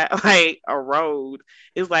like you got like a road.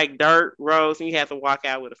 It's like dirt roads, and you have to walk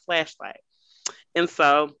out with a flashlight. And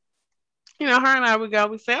so, her and I would go.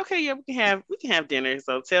 We say, okay, yeah, we can have dinner at his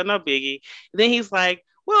hotel, no biggie. And then he's like,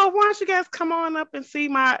 well, why don't you guys come on up and see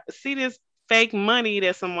this fake money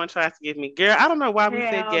that someone tries to give me? Girl, I don't know why we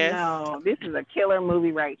said yes. No, this is a killer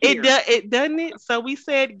movie right here. It doesn't it? So we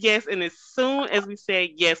said yes, and as soon as we said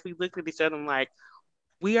yes, we looked at each other and like,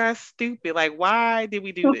 we are stupid. Like, why did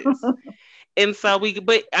we do this? And so we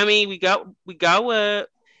go up,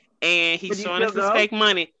 and he's showing us this fake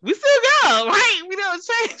money. We still go, right? We don't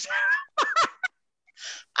change.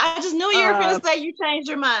 I just knew you were going to say you changed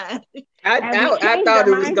your mind. I thought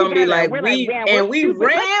it was going to be like, we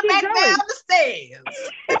ran back down the stairs.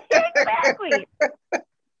 Exactly.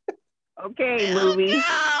 Okay, movie.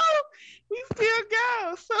 We still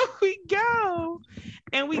go. So we go.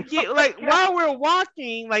 And we get, like, while we're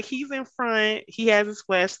walking, like, he's in front. He has his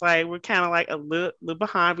flashlight. We're kind of like a little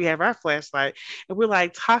behind. We have our flashlight. And we're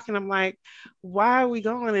like talking. I'm like, why are we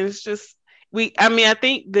going? And it's just, I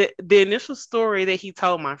think the initial story that he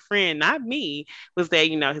told my friend, not me, was that,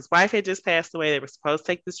 his wife had just passed away. They were supposed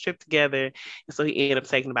to take this trip together. And so he ended up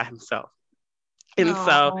taking it by himself. And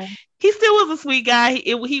so he still was a sweet guy.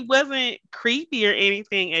 He wasn't creepy or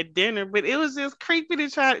anything at dinner, but it was just creepy to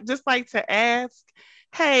to ask,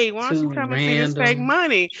 hey, why don't you come and see this fake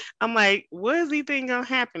money? I'm like, what is he think gonna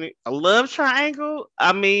happen? A love triangle?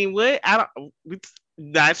 I mean, what?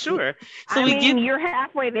 Not sure. So you're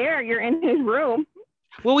halfway there. You're in his room.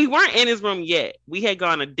 Well, we weren't in his room yet. We had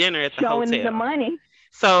gone to dinner at the hotel. Showing the money.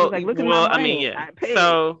 So, like,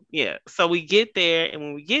 So we get there, and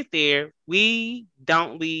when we get there, we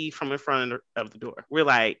don't leave from in front of the door. We're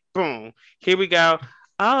like, boom, here we go.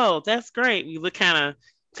 Oh, that's great. We look kind of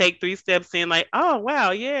take 3 steps in, like, oh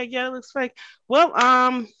wow, yeah, it looks fake.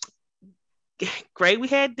 Well, great. We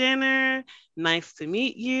had dinner. Nice to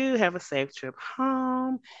meet you. Have a safe trip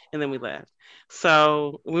home. And then we left.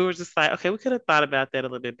 So we were just like, okay, we could have thought about that a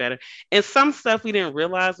little bit better. And some stuff we didn't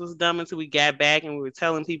realize was dumb until we got back and we were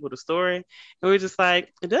telling people the story. And we were just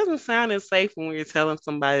like, it doesn't sound as safe when we were telling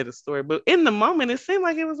somebody the story. But in the moment, it seemed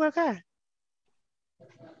like it was okay.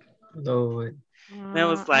 Lord. That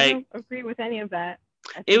was like, I don't agree with any of that.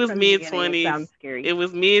 It was mid-20s. It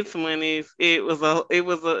was mid-20s. It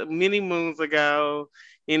was a many moons ago.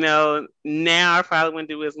 Now I probably wouldn't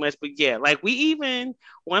do as much, but yeah, like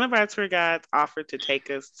one of our tour guides offered to take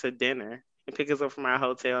us to dinner and pick us up from our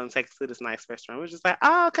hotel and take us to this nice restaurant. We were just like,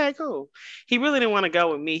 oh, okay, cool. He really didn't want to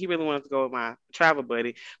go with me. He really wanted to go with my travel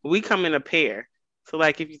buddy, but we come in a pair. So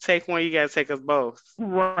like, if you take one, you got to take us both.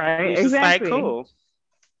 Right. It's exactly. Just like, cool.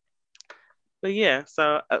 But yeah,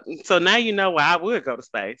 so now you know why I would go to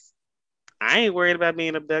space. I ain't worried about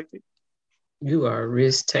being abducted. You are a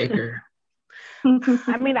risk taker.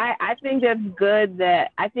 I mean, I think that's good.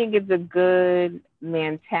 I think it's a good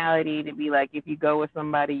mentality to be like, if you go with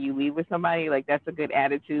somebody, you leave with somebody. Like, that's a good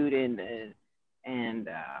attitude and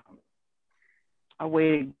a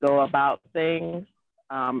way to go about things.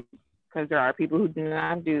 Because there are people who do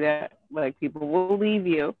not do that. Like, people will leave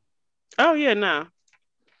you. Oh yeah, no.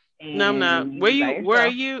 No. Where are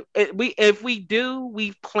you? If we do,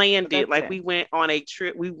 we've planned it. Like, we went on a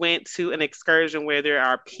trip. We went to an excursion where there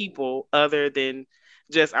are people other than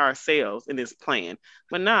just ourselves in this plan.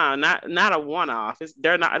 But no, not a one-off.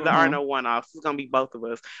 There are no one-offs. It's gonna be both of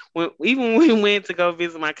us. Even when we went to go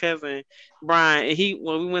visit my cousin Brian, and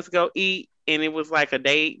when we went to go eat, and it was like a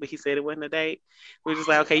date, but he said it wasn't a date. We were just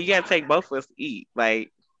like, okay, you gotta take both of us to eat.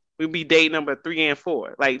 Like we'd be date number 3 and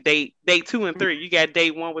 4. Like date 2 and 3. You got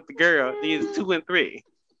date 1 with the girl. These 2 and 3.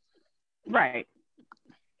 Right.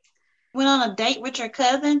 Went on a date with your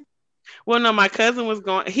cousin? Well, no, my cousin was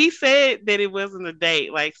going. He said that it wasn't a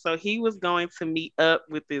date. Like, so he was going to meet up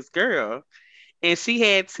with this girl, and she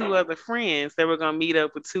had 2 other friends that were going to meet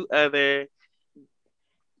up with 2 other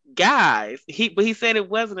guys. But he said it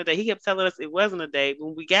wasn't a date. He kept telling us it wasn't a date.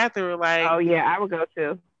 When we got there, we were like, "Oh yeah, I would go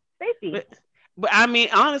too." Stacey. But I mean,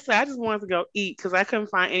 honestly, I just wanted to go eat because I couldn't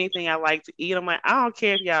find anything I like to eat. I'm like, I don't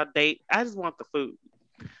care if y'all date. I just want the food.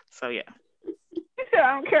 So yeah.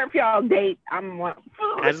 I don't care if y'all date. I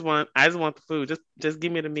just want the food. Just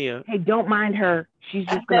give me the meal. Hey, don't mind her. She's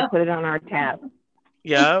just gonna put it on our tab.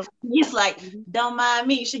 Yeah. He's like, don't mind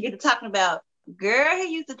me. She get to talking about, girl,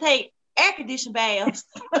 he used to take air conditioned baths.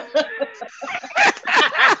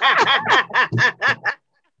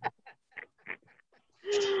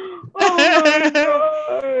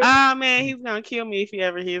 Oh man, he's gonna kill me if he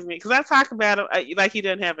ever hears me because I talk about him like he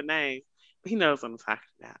doesn't have a name, but he knows what I'm talking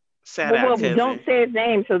about. Shout out, cousin. Don't say his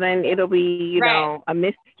name, so then it'll be you know a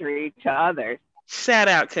mystery to others. Shout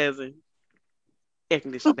out, cousin. Air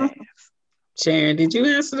conditioned baths. Sharon, did you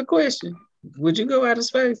answer the question? Would you go out of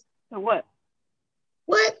space? So what?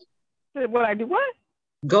 What? Would I do what?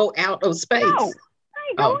 Go out of space? No, I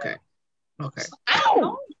ain't going. Okay.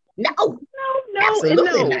 No.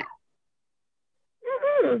 Absolutely not.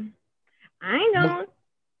 I ain't going.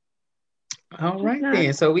 All right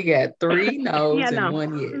then. So we got 3 no's and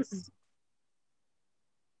 1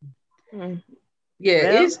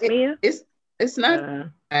 yes. Yeah, it's not.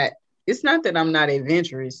 It's not that I'm not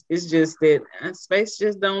adventurous. It's just that space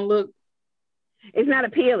just don't look. It's not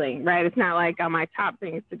appealing, right? It's not like on my top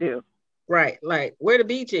things to do. Right, like where the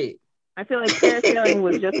beach is. I feel like parasailing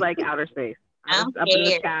was just like outer space. I was up in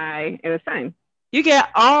the sky. It was fine. You get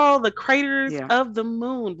all the craters of the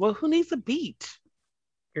moon. Well, who needs a beach?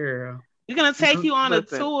 Girl. We're going to take you on a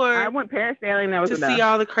tour. I went parasailing. That was to see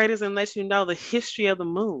all the craters and let you know the history of the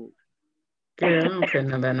moon. Girl, I don't care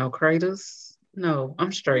nothing about no craters. No,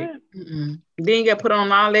 I'm straight. Then you got to put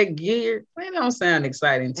on all that gear. That don't sound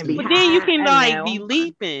exciting to me. But then you can like be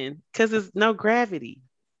leaping because there's no gravity.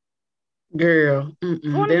 Girl, they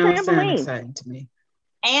don't sound exciting to me.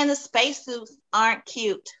 And the spacesuits aren't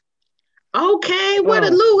cute. Okay, what a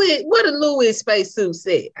Louis spacesuit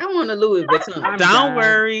set? I want a Louis Vuitton. Don't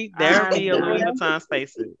worry, there'll be a Louis Vuitton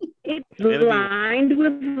spacesuit. It's lined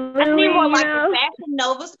with Louis. I need more like a Fashion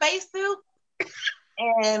Nova spacesuit,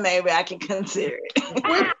 and maybe I can consider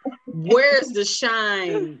it. Where's the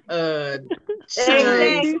Shine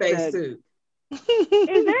spacesuit? Is there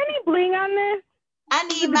any bling on this? I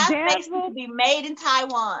need my spacesuit to be made in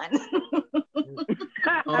Taiwan.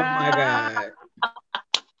 Oh my God.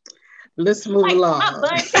 Let's move along. My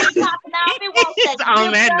butt ain't popping out. It won't take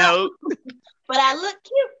on that note. But I look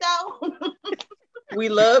cute though. We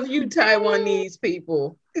love you, Taiwanese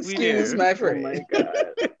people. Excuse my friend.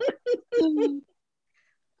 Oh my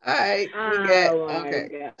God. All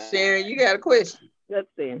right. God. Sharon, you got a question. Let's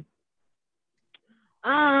see.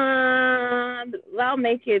 I'll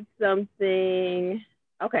make it something.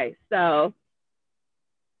 Okay, so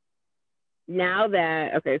now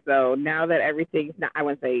that everything's not, I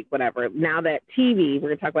wouldn't say whatever. Now that TV, we're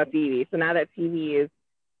gonna talk about TV. So now that TV is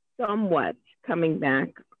somewhat coming back,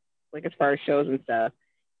 like as far as shows and stuff,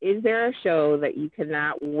 is there a show that you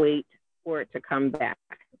cannot wait for it to come back?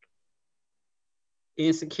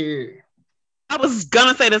 Insecure. I was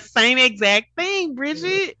gonna say the same exact thing,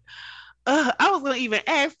 Bridget. I was gonna even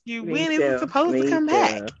ask you when is it supposed to come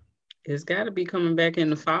back? It's got to be coming back in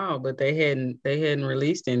the fall, but they hadn't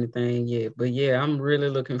released anything yet. But yeah, I'm really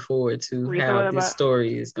looking forward to how this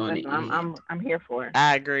story is going to end. I'm here for it.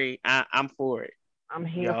 I agree. I'm for it. I'm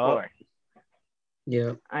here for it.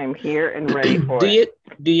 Yeah, I'm here and ready for it.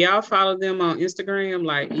 Do y'all follow them on Instagram,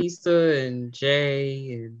 like Issa and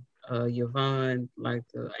Jay and Yvonne, like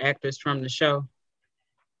the actors from the show?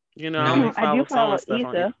 You know, I do follow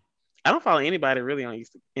Issa. I don't follow anybody really on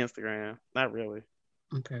Instagram. Not really.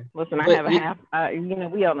 Okay. Listen, I have a half.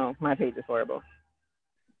 We all know my page is horrible.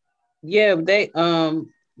 Yeah, they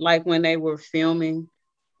like when they were filming,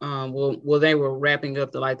 they were wrapping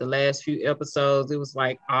up the last few episodes. It was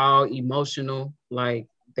like all emotional. Like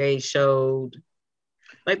they showed,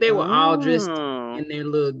 like they were all dressed in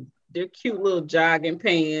their cute little jogging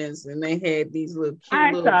pants, and they had these little cute.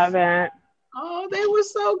 I saw that. Oh, they were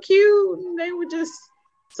so cute. And they were just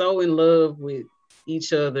so in love with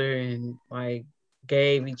each other and like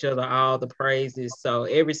gave each other all the praises. So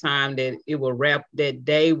every time that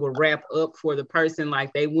day will wrap up for the person,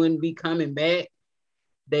 like they wouldn't be coming back.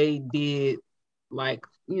 They did like,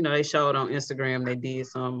 they showed on Instagram, they did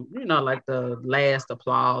some, like the last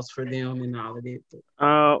applause for them and all of it.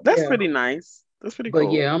 Oh, that's pretty nice. That's pretty cool.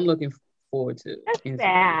 But yeah, I'm looking forward to it. That's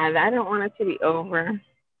sad. I don't want it to be over.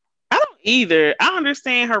 I don't either. I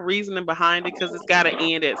understand her reasoning behind it because it's got to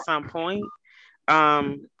end at some point.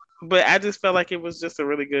 But I just felt like it was just a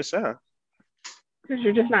really good show. Because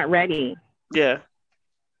you're just not ready. Yeah.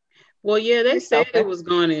 Well, yeah, they said it was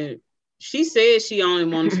going to. She said she only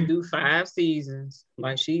wanted to do 5 seasons.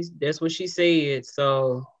 Like that's what she said.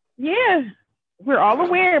 So yeah, we're all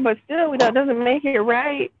aware, but still, that doesn't make it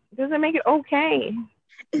right. Doesn't make it okay.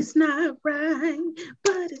 It's not right,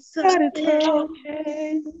 but it's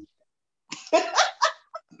okay.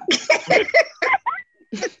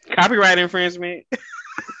 Copyright infringement.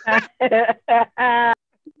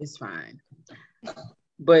 It's fine.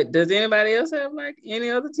 But does anybody else have like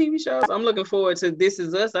any other TV shows? I'm looking forward to This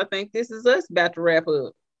Is Us. I think This Is Us about to wrap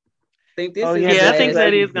up. I think this is I think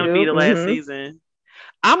that is going to be the last season.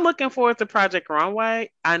 I'm looking forward to Project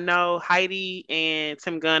Runway. I know Heidi and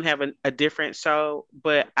Tim Gunn have a different show,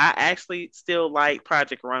 but I actually still like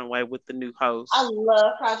Project Runway with the new host. I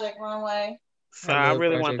love Project Runway. So I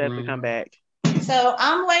really want that to come back. So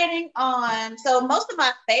I'm waiting on. So most of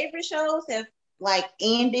my favorite shows have like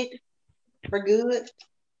ended for good,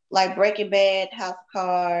 like Breaking Bad, House of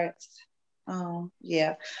Cards.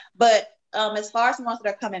 Yeah, but as far as the ones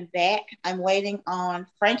that are coming back, I'm waiting on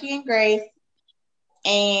Frankie and Grace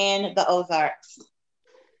and the Ozarks.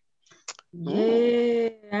 Yeah,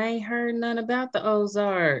 I ain't heard none about the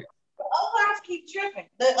Ozarks. The Ozarks keep tripping.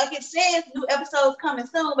 Like it says, new episodes coming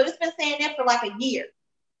soon, but it's been saying that for like a year.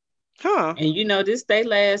 Huh? And this they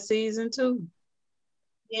last season too.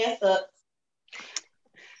 Yeah, it sucks.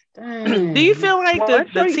 Do you feel like the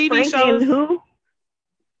TV Frankie shows? And who?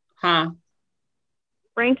 Huh?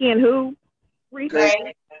 Frankie and who? Grace.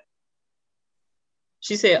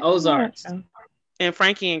 She said Ozarks. And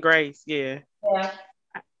Frankie and Grace, yeah. Yeah.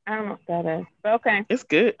 I don't know what that is. But okay. It's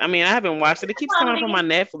good. I mean, I haven't watched it. It keeps coming up on my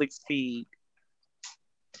Netflix feed.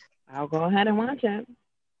 I'll go ahead and watch it.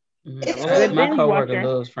 My coworker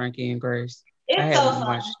loves Frankie and Grace. I haven't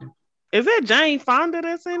watched it. Is that Jane Fonda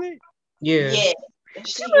that's in it? Yeah.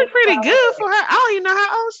 She looks pretty good for her. I don't even know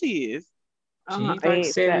how old she is. She's like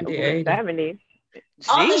 70, 80. 70.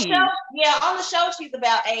 On the show, she's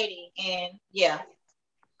about 80, and yeah.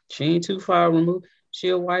 She ain't too far removed. She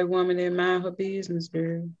a white woman that mind her business,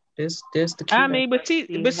 girl. That's the key. I mean, but she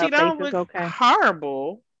don't look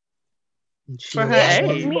horrible for her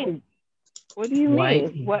age. What do you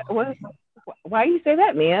mean? What? Why you say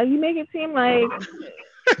that, Mia? You make it seem like.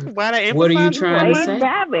 What are you trying to say?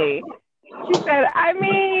 Badly. She said, I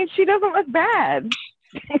mean, she doesn't look bad.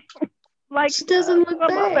 Like she doesn't look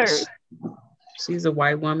bad. Others. She's a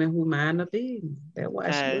white woman who mind her business. That's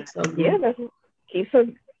why she looks so good. Yeah,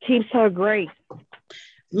 keeps her great.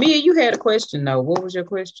 Mia, you had a question though. What was your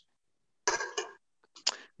question?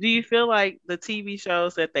 Do you feel like the TV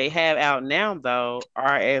shows that they have out now though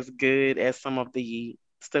are as good as some of the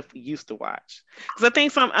stuff we used to watch? Because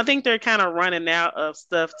I think they're kind of running out of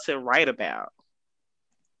stuff to write about.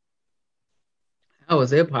 How is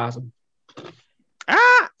that possible?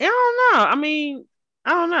 I don't know. I mean,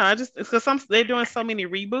 I don't know. It's because they're doing so many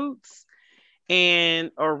reboots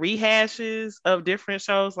or rehashes of different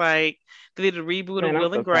shows. Like they did a reboot of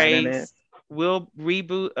Will and Grace,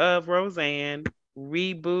 reboot of Roseanne,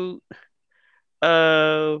 reboot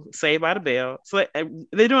of Saved by the Bell. So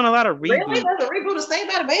they're doing a lot of reboots. Really? There's a reboot of Saved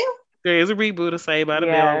by the Bell? There is a reboot of Saved by the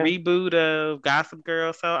Bell, a reboot of Gossip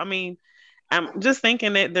Girl. So I mean, I'm just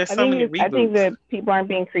thinking that there's so many reboots. I think that people aren't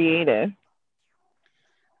being creative.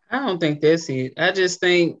 I don't think that's it. I just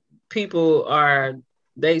think people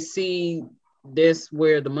they see this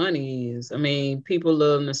where the money is. I mean, people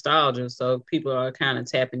love nostalgia, so people are kind of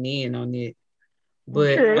tapping in on it.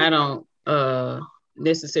 But I don't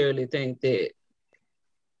necessarily think that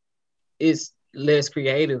it's less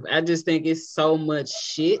creative. I just think it's so much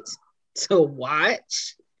shit to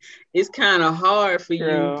watch. It's kind of hard for you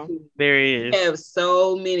to have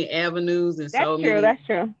so many avenues and that's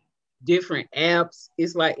true. Different apps.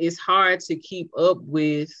 It's like it's hard to keep up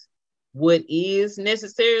with what is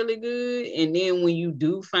necessarily good, and then when you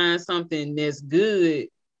do find something that's good,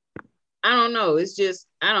 I don't know. It's just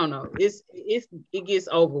I don't know. It gets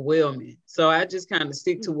overwhelming. So I just kind of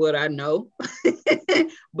stick to what I know.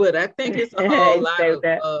 But I think it's a whole lot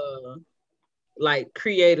of like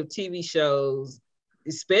creative TV shows.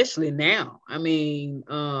 especially now. I mean,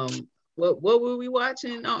 what were we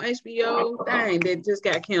watching on HBO? Dang, that just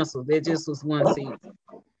got canceled. That just was one season.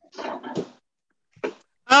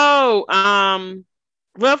 Oh,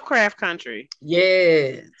 Lovecraft Country.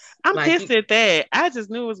 Yes. I'm pissed at that. I just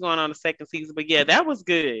knew it was going on the second season, but yeah, that was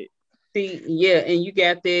good. See, yeah, and you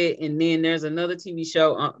got that, and then there's another TV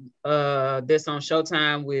show that's on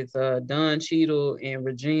Showtime with Don Cheadle and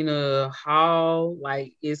Regina Hall.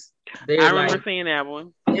 Like I remember seeing that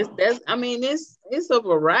one. It's a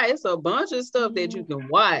variety, it's a bunch of stuff that you can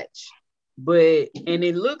watch, and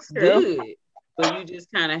it looks good, but you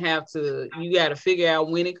just kind of got to figure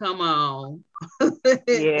out when it come on.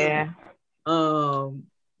 Yeah.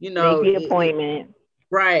 You know, make the appointment.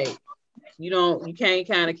 Right. You can't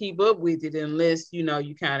kind of keep up with it unless you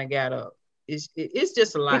kind of gotta. It's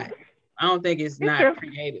just a lot. I don't think it's not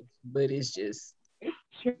creative, but it's just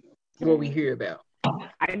what we hear about.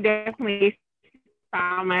 I definitely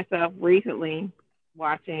found myself recently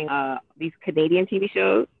watching these Canadian TV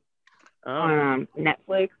shows on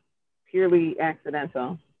Netflix, purely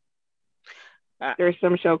accidental. There's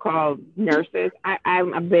some show called Nurses. I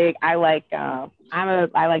like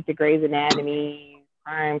the Grey's Anatomy,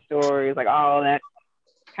 crime stories, like all that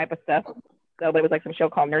type of stuff. So there was like some show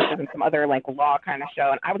called Nurses and some other like law kind of show,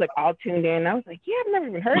 and I was like all tuned in. I was like, yeah, I've never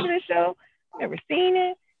even heard of this show, never seen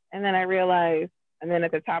it. And then I realized, and then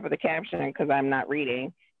at the top of the caption, because I'm not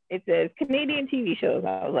reading, it says Canadian TV shows.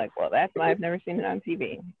 I was like, well, that's why I've never seen it on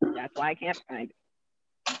TV. That's why I can't find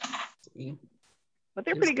it. But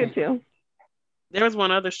they're pretty good too. There was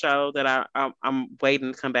one other show that I'm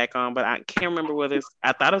waiting to come back on, but I can't remember whether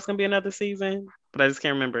I thought it was gonna be another season, but I just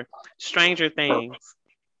can't remember. Stranger Things.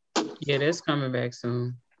 Yeah, that's coming back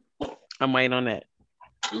soon. I'm waiting on that.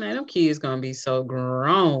 Man, them kids gonna be so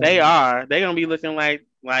grown. They are. They're gonna be looking like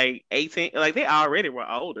 18. Like they already were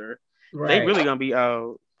older. Right. They really gonna be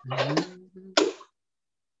old.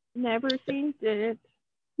 Never seen it.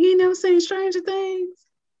 You never seen Stranger Things?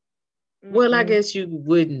 Mm-hmm. Well, I guess you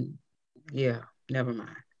wouldn't. Yeah. Never mind.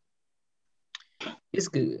 It's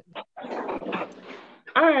good. All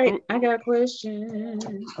right, I got a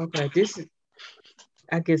question. Okay,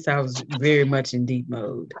 I guess I was very much in deep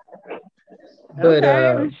mode.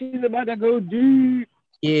 But she's about to go deep.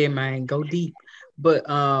 Yeah, man, go deep. But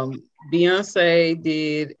Beyonce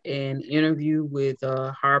did an interview with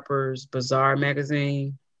Harper's Bazaar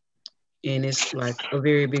magazine, and it's like a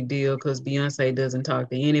very big deal because Beyonce doesn't talk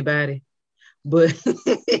to anybody. But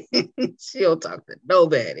she'll talk to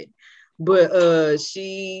nobody. But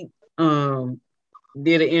she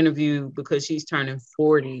did an interview because she's turning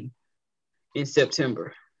 40 in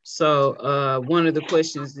September. So one of the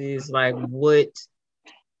questions is like, what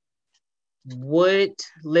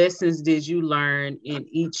lessons did you learn in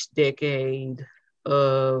each decade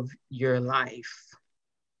of your life?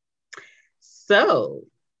 So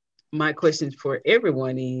my question for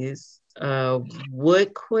everyone is,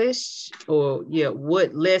 what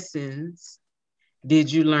lessons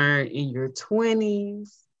did you learn in your 20s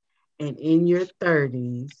and in your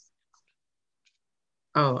 30s?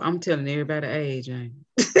 Oh, I'm telling everybody age, ain't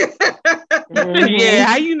Yeah,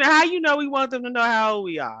 how you know we want them to know how old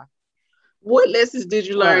we are? What lessons did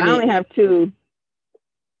you learn? I only have two.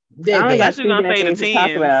 I only got two gonna say the teens.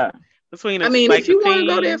 If you want to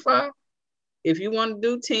go that far, if you want to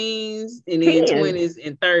do teens and then 20s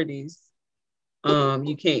and 30s,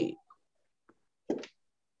 you can.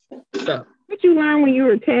 So what you learned when you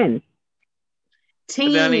were 10?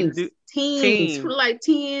 Teens, from like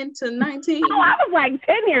 10 to 19. Oh, I was like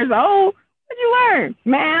 10 years old. What'd you learn?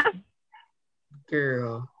 Math?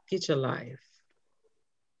 Girl, get your life.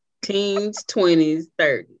 Teens, 20s,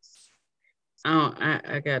 30s.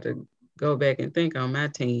 I got to go back and think on my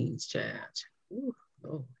teens, child. Ooh,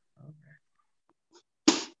 oh,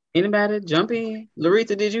 okay. Anybody jump in?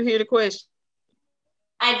 Laretha, did you hear the question?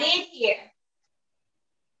 I did hear.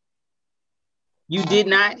 You did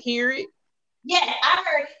not hear it? Yeah, I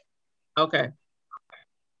heard it. Okay.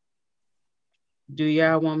 Do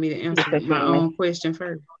y'all want me to answer my own question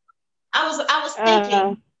first? I was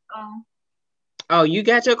thinking. Oh, you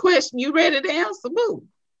got your question? You ready to answer, boo?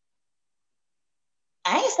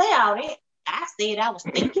 I ain't say all that. I said I was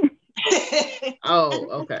thinking. Oh,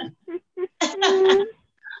 okay.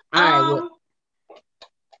 All right.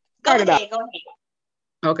 Go ahead.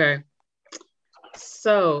 Okay.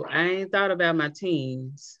 So I ain't thought about my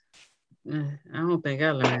teens. I don't think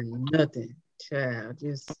I learned nothing, child.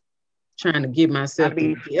 Just trying to get myself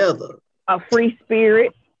together. A free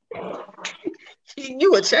spirit.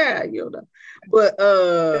 You a child, you know. But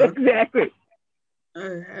exactly.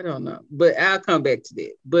 I don't know, but I'll come back to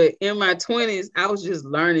that. But in my 20s, I was just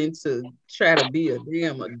learning to try to be a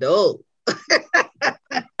damn adult.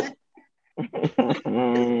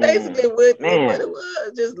 Basically what it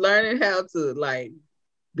was, just learning how to like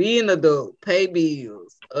be an adult, pay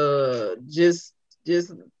bills, just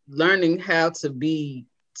learning how to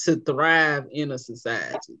thrive in a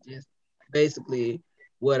society. Just basically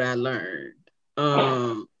what I learned.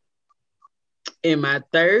 In my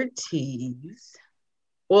 30s,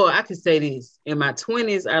 or I could say this, in my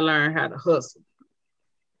 20s, I learned how to hustle.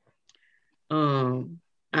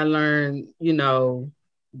 I learned,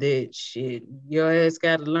 that shit, your ass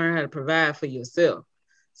got to learn how to provide for yourself.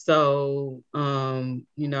 So,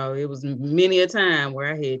 it was many a time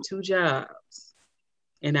where I had 2 jobs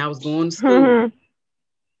and I was going to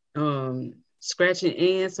school, scratching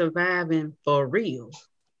and surviving for real.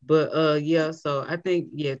 But so I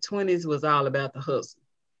think 20s was all about the hustle.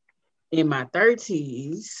 In my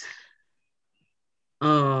 30s,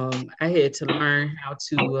 I had to learn how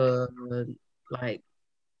to like,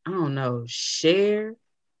 I don't know, share.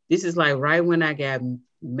 This is like right when I got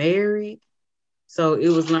married. So it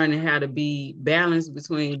was learning how to be balanced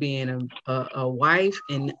between being a wife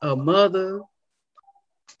and a mother.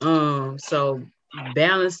 So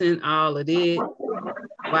balancing all of that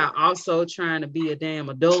while also trying to be a damn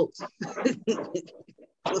adult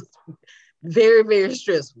was very, very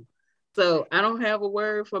stressful. So I don't have a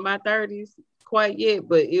word for my 30s quite yet,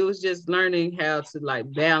 but it was just learning how to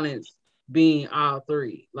like balance being all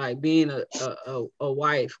three, like being a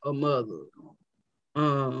wife, a mother,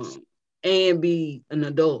 and be an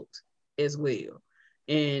adult as well.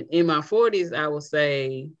 And in my 40s, I would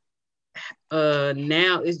say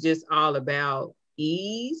now it's just all about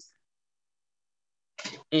ease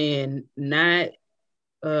and not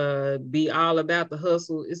be all about the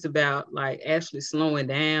hustle. It's about like actually slowing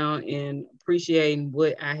down and appreciating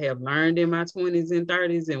what I have learned in my 20s and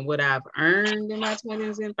 30s and what I've earned in my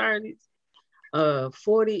 20s and 30s.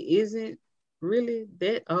 40 isn't really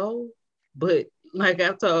that old, but like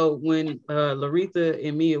I told when Laretha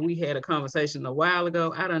and Mia, we had a conversation a while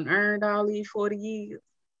ago, I done earned all these 40 years.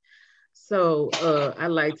 So I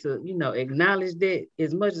like to, acknowledge that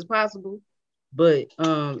as much as possible. But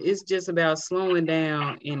it's just about slowing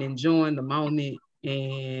down and enjoying the moment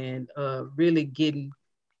and really getting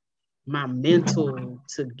my mental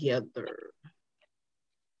together.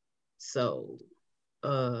 So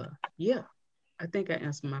yeah, I think I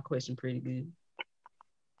answered my question pretty good.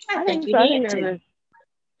 I think you did too.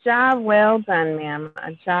 Job well done, ma'am.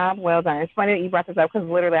 A job well done. It's funny that you brought this up because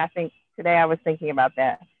literally I think today I was thinking about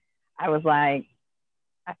that. I was like,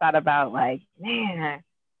 I thought about like, man,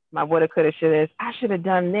 my woulda, coulda, shoulda. I should have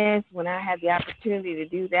done this when I had the opportunity to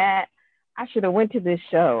do that. I should have went to this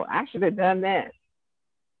show. I should have done this.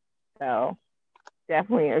 So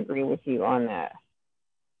definitely agree with you on that.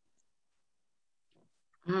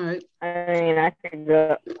 All right. I mean,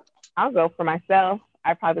 I'll go for myself.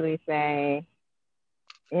 I'd probably say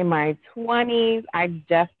in my 20s, I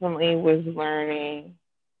definitely was learning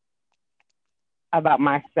about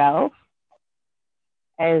myself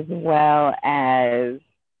as well as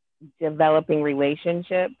developing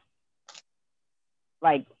relationships,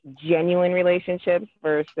 like genuine relationships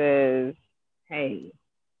versus, hey,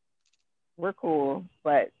 we're cool,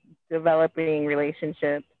 but developing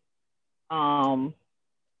relationships and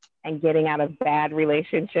getting out of bad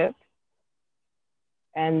relationships.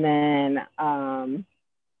 And then,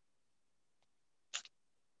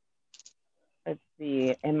 let's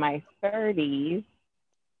see, in my 30s,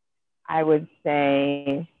 I would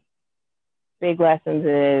say big lessons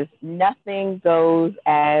is nothing goes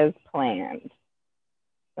as planned.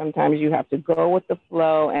 Sometimes you have to go with the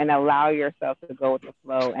flow and allow yourself to go with the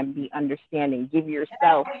flow and be understanding. Give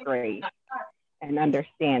yourself grace and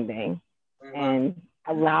understanding and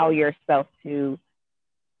allow yourself to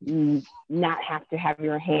not have to have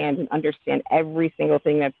your hand and understand every single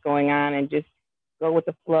thing that's going on and just go with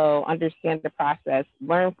the flow, understand the process,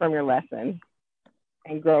 learn from your lesson,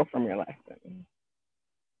 and grow from your lesson.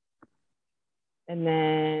 And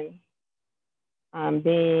then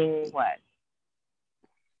being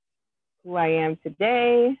who I am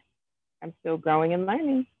today, I'm still growing and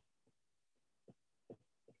learning.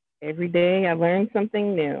 Every day I learn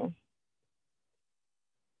something new.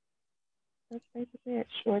 That's basically it,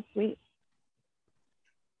 short, sweet.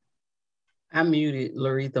 I muted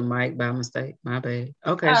Laretha mic by mistake. My bad.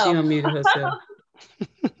 Okay, she unmuted herself.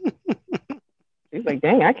 She's like,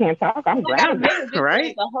 dang, I can't talk. I'm grounded.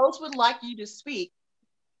 Right? The host would like you to speak.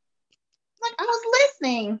 Like, I was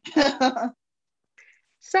listening.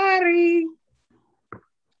 Sorry.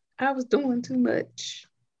 I was doing too much.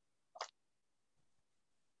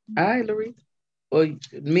 All right, Larry. Or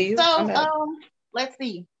me? So, let's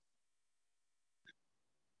see.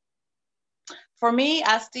 For me,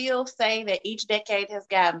 I still say that each decade has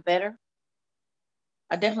gotten better.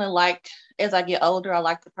 I definitely like, as I get older, I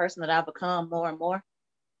like the person that I become more and more.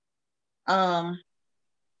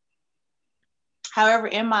 However,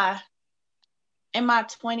 in my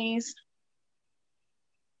 20s,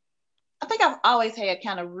 I think I've always had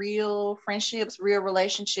kind of real friendships, real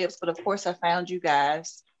relationships, but of course I found you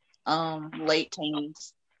guys late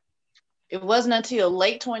teens. It wasn't until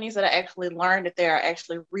late 20s that I actually learned that there are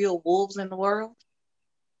actually real wolves in the world,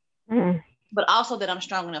 but also that I'm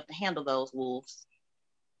strong enough to handle those wolves.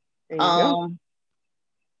 There you go.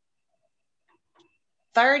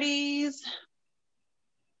 30s,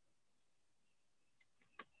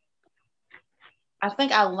 I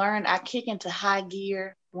think I learned I kick into high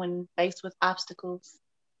gear when faced with obstacles.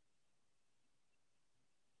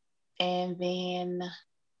 And then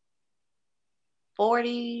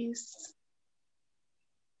 40s,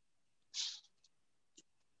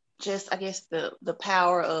 just I guess the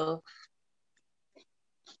power of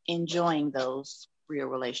enjoying those real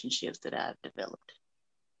relationships that I've developed.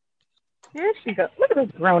 Here she goes. Look at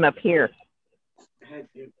this grown up here.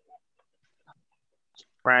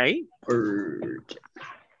 Right? Word.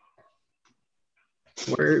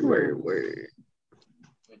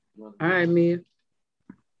 All right, Mia.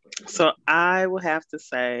 So I will have to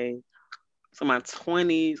say, so my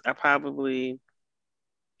 20s are probably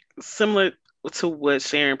similar to what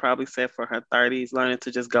Sharon probably said for her 30s, learning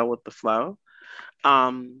to just go with the flow.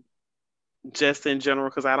 Just in general,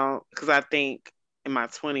 because I think in my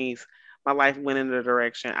 20s, my life went in the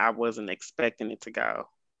direction I wasn't expecting it to go.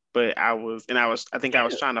 But I think I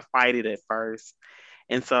was trying to fight it at first.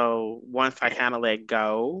 And so once I kind of let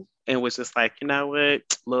go and was just like, you know what,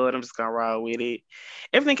 Lord, I'm just gonna roll with it.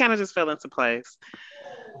 Everything kind of just fell into place.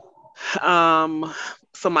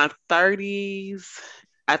 So my 30s,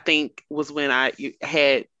 I think, was when I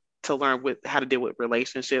had to learn how to deal with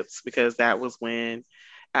relationships, because that was when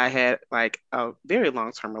I had like a very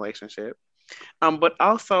long-term relationship. But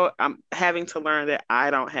also I'm having to learn that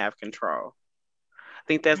I don't have control. I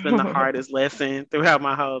think that's been the hardest lesson throughout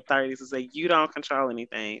my whole 30s, is that you don't control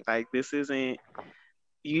anything. Like, this isn't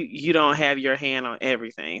you don't have your hand on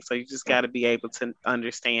everything. So you just got to be able to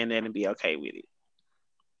understand that and be okay with it.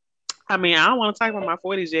 I mean, I don't want to talk about my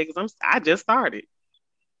 40s yet, because I just started.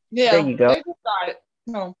 Yeah, there you go. they just started.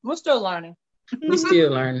 No, we're still learning. We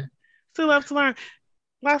still learning. Still have to learn.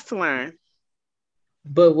 Lots to learn.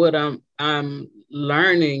 But what I'm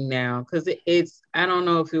learning now, because it's I don't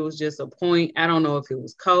know if it was just a point. I don't know if it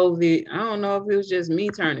was COVID. I don't know if it was just me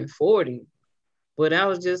turning 40. But I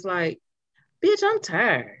was just like, bitch, I'm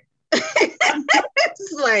tired.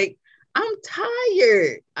 It's like, I'm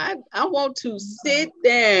tired. I want to sit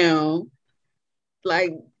down,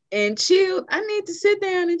 like, and chill. I need to sit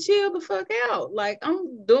down and chill the fuck out. Like,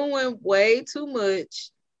 I'm doing way too much.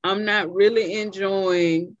 I'm not really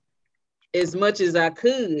enjoying as much as I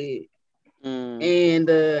could. And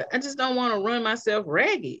I just don't want to run myself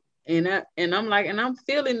ragged. And I'm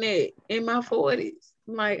feeling that in my 40s.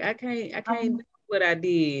 I'm like, I can't do what I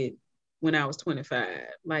did when I was 25.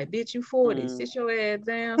 Like, bitch, you 40. Sit your ass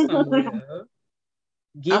down somewhere.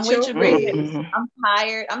 I'm with you, Bridget. I'm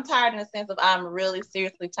tired. I'm tired in the sense of I'm really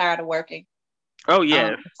seriously tired of working. Oh,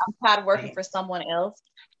 yeah. I'm tired of working for someone else.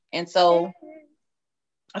 And so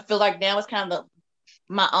I feel like now it's kind of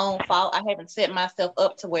my own fault. I haven't set myself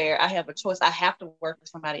up to where I have a choice. I have to work for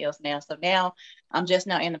somebody else now. So now I'm just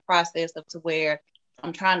now in the process of to where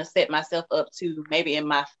I'm trying to set myself up to maybe in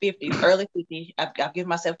my 50s, early 50s. I've given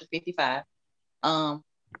myself to 55, to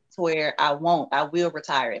where I will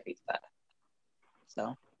retire at 55.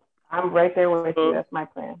 So I'm right there with you. That's my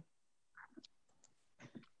plan.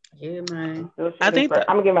 Yeah, man. I think I'm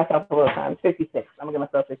gonna give myself a little time. 56. I'm gonna give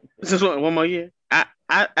myself 56. Just one more year.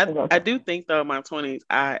 I do think, though, in my 20s,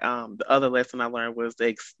 the other lesson I learned was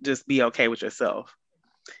to just be okay with yourself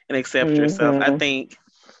and accept yourself. I think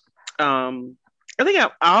I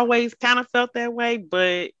always kind of felt that way,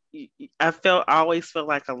 but I always felt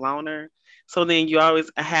like a loner. So then you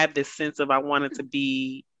always have this sense of I wanted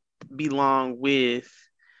to belong with,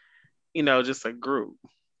 just a group.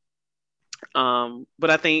 But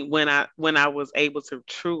I think when I was able to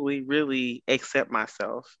truly, really accept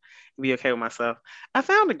myself, be okay with myself, I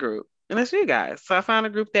found a group, and that's you guys. So I found a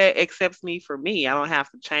group that accepts me for me. I don't have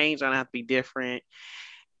to change. I don't have to be different.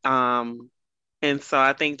 And so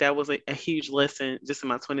I think that was a huge lesson just in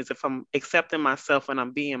my 20s. If I'm accepting myself and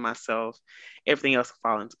I'm being myself, everything else will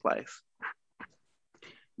fall into place.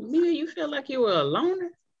 Mia, you feel like you were a loner?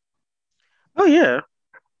 Oh, yeah.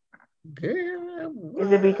 Girl,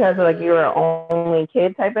 Is it because of like you're an only kid type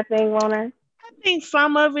of thing, loner? I think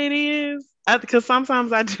some of it is because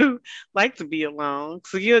sometimes I do like to be alone.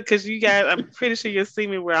 So yeah, because you guys, I'm pretty sure you'll see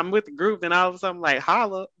me where I'm with the group, and all of a sudden, I'm like,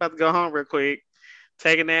 holla, about to go home real quick,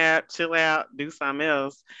 take a nap, chill out, do something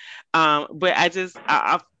else. But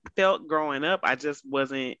I felt growing up, I just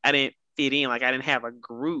wasn't, I didn't fit in. Like I didn't have a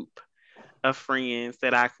group of friends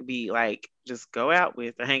that I could be like just go out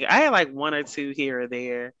with or hang. I had like one or two here or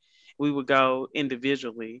there. We would go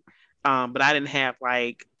individually, but I didn't have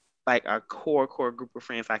like a core group of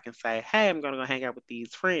friends. I can say, hey, I'm gonna go hang out with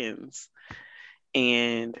these friends,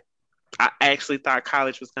 and I actually thought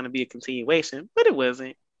college was gonna be a continuation, but it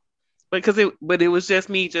wasn't. But it was just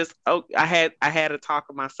me. Just I had to talk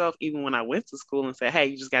with myself even when I went to school and say, hey,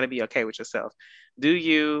 you just got to be okay with yourself. Do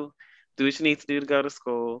you do what you need to do to go to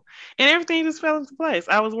school, and everything just fell into place.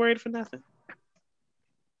 I was worried for nothing.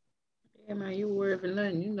 yeah, man, you worried for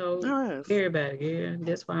nothing. You know, Yes. everybody, yeah.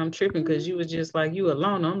 That's why I'm tripping because you was just like you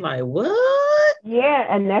alone. I'm like, what? Yeah,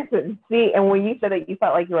 and that's what, see, and when you said that you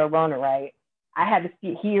felt like you were a loner, right? I had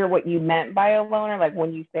to hear what you meant by a loner, like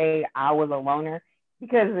when you say I was a loner,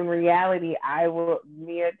 because in reality, I will,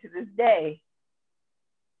 near to this day,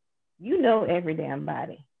 you know every damn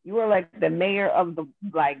body. You were like the mayor of the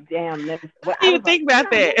like damn. I I didn't was even like, think about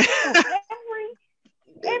damn, you know that.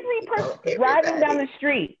 every You know, person driving down everybody. the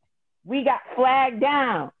street. We got flagged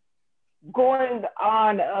down going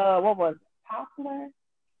on what was it, Poplar?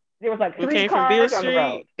 There was like We three came from Bill cars on the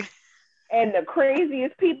road. Street. And the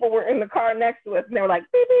craziest people were in the car next to us, and they were like,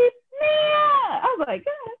 beep, beep, Nia! I was like,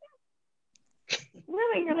 God,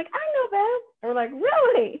 really? You're like, I know them. And we're like,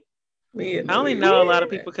 really? We I know only know a lot of everybody.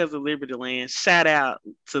 people because of Liberty Land. Shout out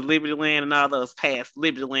to Liberty Land and all those past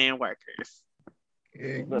Liberty Land workers.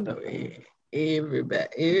 Yeah, you know everybody.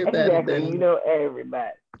 Everybody Exactly. You done know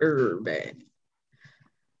everybody. everybody.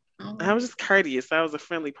 I Oh. was just courteous. I was a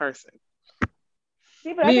friendly person.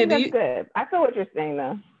 See, but I Mia, think that's good. I feel what you're saying,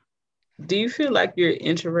 though. do you feel like you're an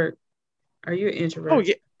introvert? Are you an Oh introvert?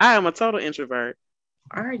 yeah, I am a total introvert.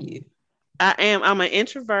 Are you? I am. I'm an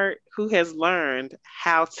introvert who has learned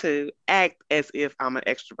how to act as if I'm an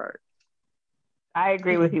extrovert. I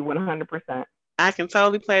agree with Mm. you 100%. I can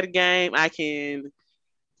totally play the game. I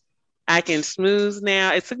can smooth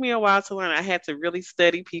now. It took me a while to learn. I had to really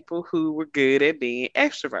study people who were good at being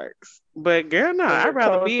extroverts. But girl, no, So I'd your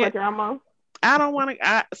rather toes be for it. drama? I don't want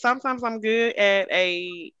to. Sometimes I'm good at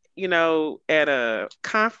at a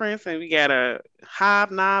conference and we got a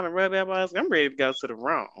hobnob and rub elbows. I'm ready to go to the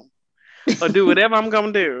room or do whatever I'm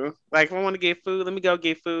gonna do. Like if I want to get food, let me go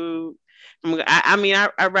get food.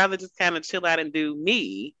 I'd rather just kind of chill out and do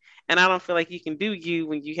me. And I don't feel like you can do you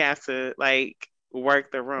when you have to like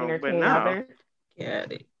work the room. But Entertain no, others?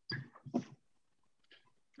 Got it.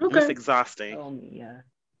 it's Okay. exhausting. Oh, yeah.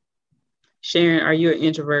 Sharon, are you an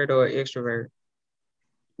introvert or an extrovert?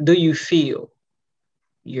 Do you feel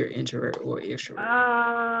you're introvert or extrovert?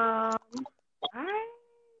 I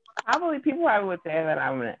probably people I would say that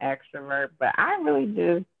I'm an extrovert, but I really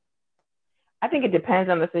just I think it depends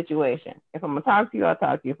on the situation. If I'm gonna talk to you, I'll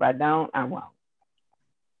talk to you. If I don't, I won't.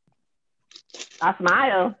 I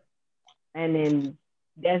smile, and then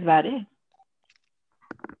that's about it.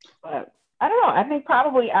 But I don't know. I think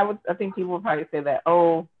probably I would. I think people would probably say that.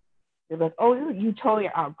 Oh, they're like, oh, you totally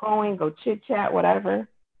outgoing. Go chit chat, whatever.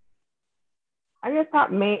 I guess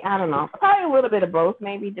probably I don't know. Probably a little bit of both,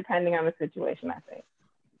 maybe depending on the situation. I think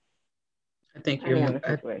I think depending on you're the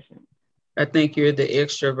situation. I think you're the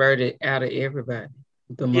extroverted out of everybody.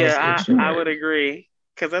 The most Yeah, I would extroverted. agree.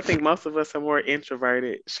 Because I think most of us are more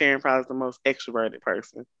introverted. Sharon probably is the most extroverted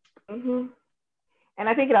person. hmm And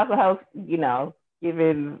I think it also helps,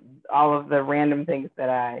 given all of the random things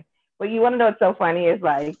that but you want to know what's so funny is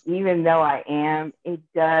like, even though I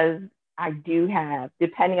do have,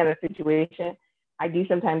 depending on the situation, I do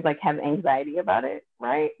sometimes like have anxiety about it,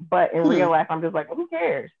 right? But in Hmm. real life, I'm just like, who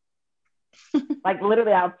cares? Like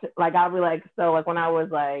literally, I'll be like, so like when I was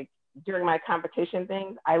like during my competition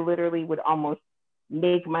things, I literally would almost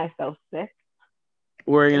make myself sick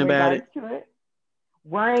Worrying in about it. regards to it,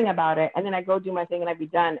 worrying about it, and then I go do my thing and I'd be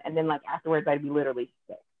done, and then like afterwards I'd be literally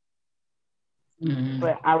sick. Mm-hmm.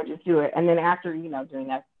 But I would just do it, and then after doing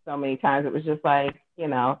that so many times, it was just like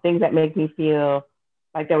things that make me feel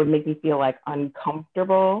like that would make me feel like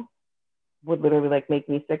uncomfortable would literally like make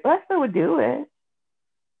me sick, but I still would do it.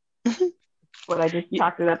 But I just Yeah,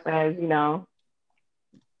 chalked it up as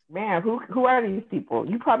man, who are these people?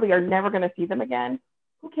 You probably are never gonna see them again.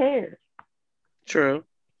 Who cares? true.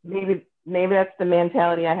 Maybe that's the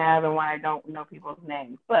mentality I have and why I don't know people's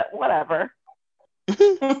names. But whatever.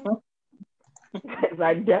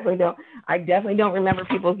 I definitely don't remember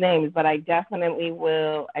people's names, but I definitely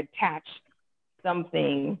will attach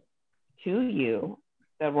something to you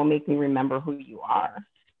that will make me remember who you are.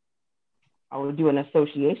 I will do an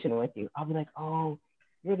association with you. I'll be like, oh,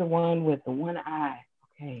 you're the one with the one eye.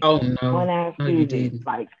 Okay. Oh no. One eye No, Susan. you didn't.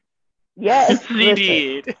 Like, yes. She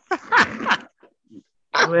did.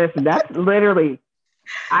 Listen, that's literally,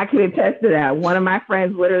 I can attest to that. One of my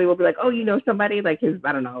friends literally will be like, oh, you know somebody? Like his,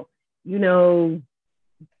 I don't know,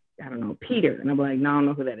 Peter. And I'm like, no, I don't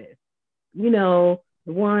know who that is. You know,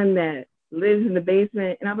 the one that lives in the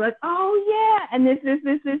basement. And I'm like, oh yeah. And this.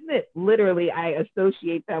 Literally, I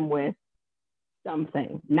associate them with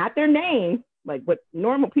something, not their name, like what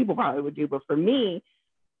normal people probably would do. But for me,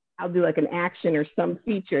 I'll do like an action or some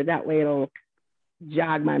feature. That way it'll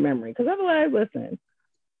jog my memory. Because otherwise, listen,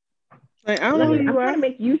 like, I don't know who you I'm are. trying to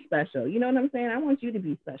make you special. You know what I'm saying? I want you to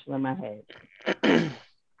be special in my head.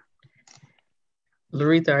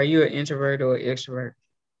 Laretha, are you an introvert or an extrovert?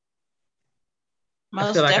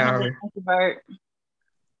 Most I feel like definitely introvert.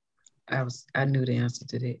 I knew the answer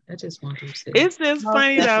to that. I just wanted to say It's just Most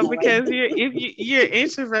funny though definitely. because you're an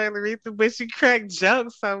introvert, Laretha, but you crack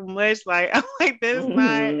jokes so much. Like I'm like, that's Mhm.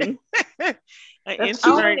 not an That's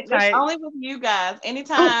introvert type. only with you guys.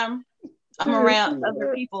 Anytime I'm around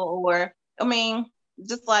other people, or I mean,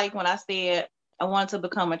 just like when I said I wanted to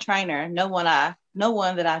become a trainer, no one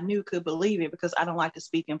that I knew could believe it because I don't like to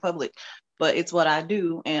speak in public, but it's what I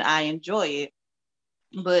do and I enjoy it.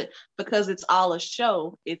 But because it's all a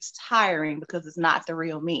show, it's tiring because it's not the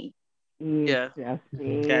real me. Yeah,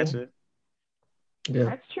 Jesse. gotcha. yeah.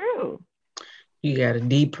 That's true. You got to That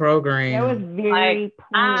was deprogram. very Like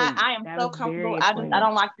poignant. I am That so was comfortable. very I poignant.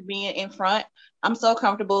 don't like to be in front. I'm so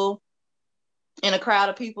comfortable in a crowd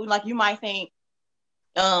of people. Like you might think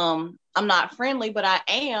I'm not friendly, but I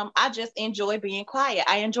am. I just enjoy being quiet.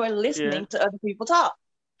 I enjoy listening to other people talk.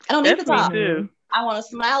 I don't need to That's me talk. too. I want to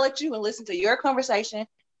smile at you and listen to your conversation.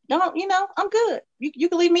 Don't, I'm good. You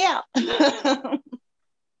can leave me out.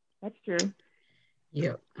 That's true.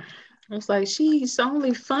 Yep. I was like, she's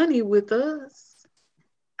only funny with us.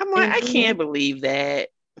 I'm like, And I then can't believe that.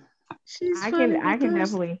 she's I funny can with us.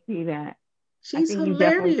 definitely see that. I She's think you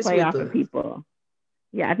definitely hilarious play with off us. of people.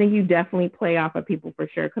 Yeah, I think you definitely play off of people for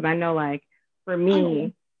sure. Because I know, like, for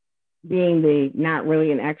me, being the not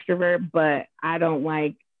really an extrovert, but I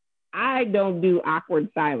don't do awkward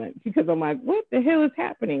silence because I'm like, what the hell is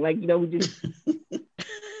happening? Like, we just,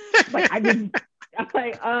 like, I'm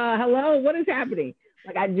like, hello, what is happening?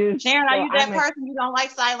 Like, Sharon, are you that person you don't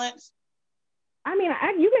like silence? I mean,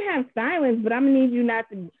 you can have silence, but I'm gonna need you not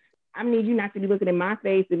to be looking in my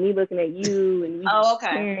face and me looking at you and you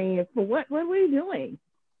staring at for what are you doing?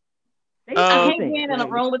 I hate being in a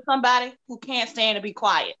room with somebody who can't stand to be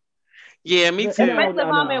quiet. Yeah, me too. Especially if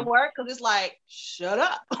I'm at work, because it's like, shut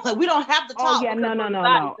up. Like, we don't have to talk. Oh yeah,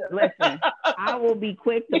 no. Listen, I will be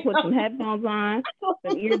quick to put some headphones on,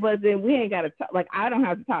 some earbuds in. We ain't gotta talk. Like, I don't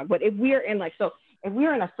have to talk. But if we're in if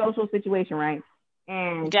we're in a social situation, right?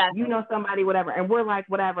 And you know somebody, whatever, and we're like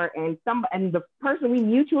whatever, and the person we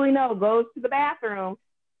mutually know goes to the bathroom,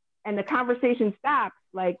 and the conversation stops.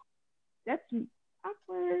 Like, that's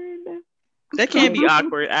awkward. That can be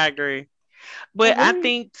awkward. I agree, but I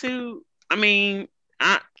think too. I mean,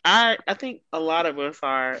 I think a lot of us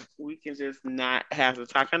we can just not have to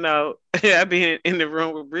talk. I know I've been in the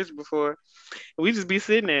room with Bridget before. We just be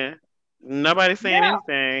sitting there, nobody saying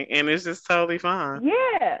anything, and it's just totally fine.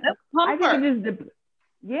 Yeah, I think it just.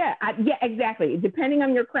 Yeah, exactly. Depending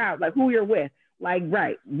on your crowd, like who you're with. Like,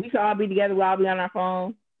 right, we should all be together. We'll all be on our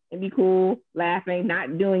phone and be cool, laughing,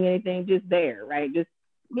 not doing anything, just there, right? Just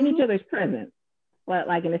in each other's presence. But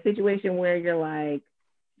like in a situation where you're like,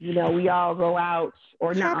 we all go out,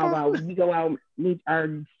 or not all out, we go out, meet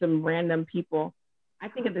some random people. I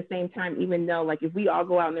think at the same time, even though like if we all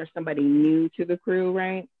go out and there's somebody new to the crew,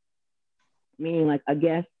 right? Meaning like a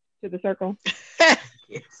guest to the circle.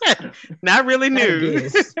 Not really new.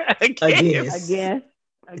 I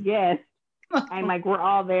guess. And like we're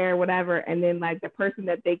all there, whatever. And then like the person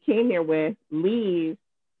that they came here with leaves.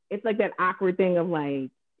 It's like that awkward thing of like,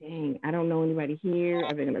 dang, I don't know anybody here.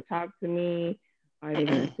 Are they gonna talk to me? Are they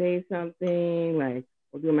gonna say something? Like,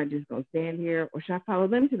 or am I just gonna stand here? Or should I follow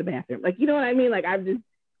them to the bathroom? Like, you know what I mean? Like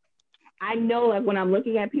I know like when I'm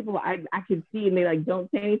looking at people, I can see and they like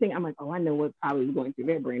don't say anything. I'm like, oh, I know what probably is going through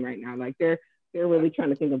their brain right now. Like they're really trying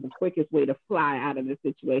to think of the quickest way to fly out of this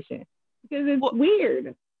situation because it's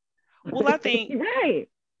weird. Well, I think right.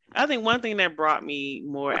 I think one thing that brought me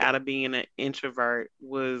more out of being an introvert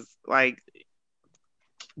was like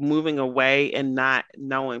moving away and not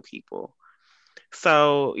knowing people.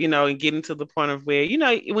 So, and getting to the point of where,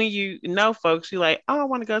 when you know folks, you're like, oh, I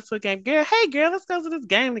want to go to a game. Girl, hey, girl, let's go to this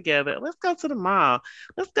game together. Let's go to the mall.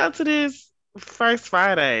 Let's go to this First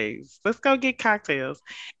Fridays. Let's go get cocktails.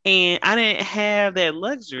 And I didn't have that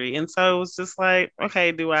luxury. And so it was just like,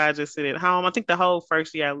 okay, do I just sit at home? I think the whole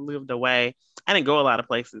first year I lived away, I didn't go a lot of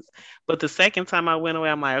places. But the second time I went away,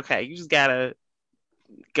 I'm like, okay, you just got to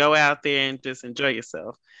go out there and just enjoy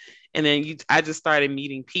yourself. And then I just started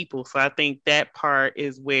meeting people. So I think that part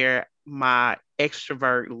is where my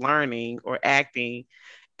extrovert learning or acting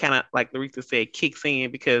kind of, like Laretha said, kicks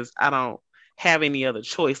in, because I don't have any other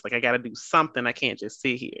choice. Like, I got to do something. I can't just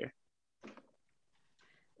sit here.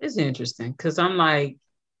 It's interesting because I'm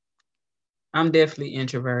definitely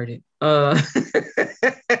introverted. I'm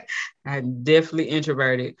definitely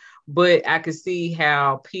introverted, but I could see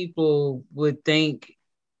how people would think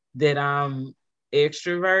that I'm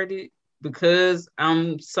extroverted because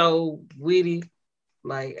I'm so witty.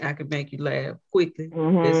 Like, I could make you laugh quickly.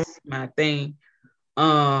 Mm-hmm. That's my thing.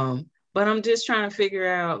 But I'm just trying to figure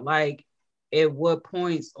out, like, at what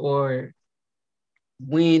points or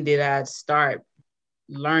when did I start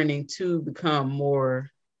learning to become more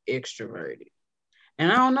extroverted?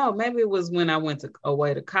 And I don't know, maybe it was when I went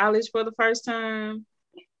away to college for the first time,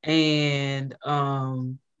 and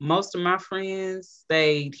most of my friends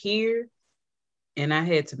stayed here, and I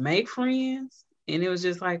had to make friends, and it was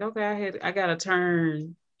just like, okay, I gotta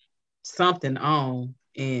turn something on,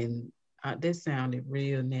 and this sounded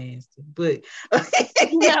real nasty, but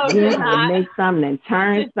No, you're not. Make something and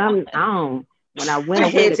turn something on. When I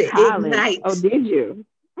went away to college, ignite. Oh, did you?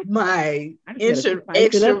 My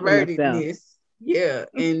extrovertedness, yeah,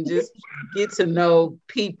 and just get to know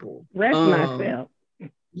people. Rest myself.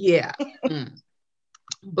 Yeah.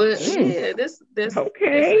 But yeah, this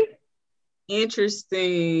okay.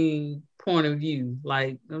 Interesting point of view.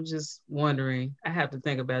 Like, I'm just wondering, I have to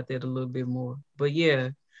think about that a little bit more. But yeah,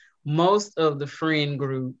 most of the friend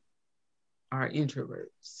group are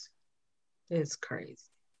introverts. It's crazy.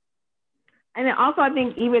 And then also, I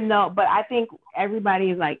think but I think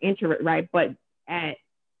everybody is like introvert, right? But at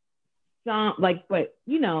some, like, but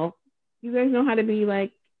you guys know how to be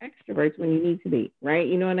like extroverts when you need to be, right?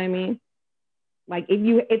 You know what I mean? Like,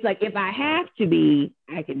 it's like, if I have to be,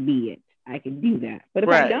 I can be it. I can do that. But if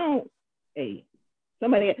I don't, hey,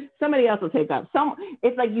 somebody else will take up.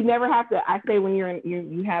 It's like, you never have to. I say, when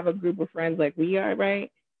you have a group of friends like we are,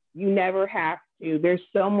 right? You never have to. There's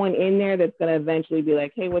someone in there that's gonna eventually be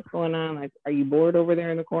like, hey, what's going on? Like, are you bored over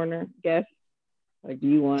there in the corner? Guess. Like, do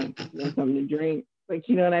you want something to drink? Like,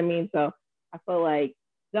 you know what I mean? So I feel like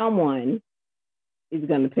someone is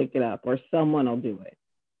gonna pick it up, or someone will do it.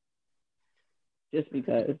 Just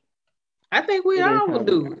because. I think we all will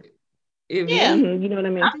do it. You know what I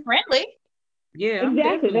mean? I'm friendly. Yeah,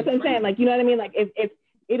 exactly. That's what I'm saying. Like, you know what I mean? Like, if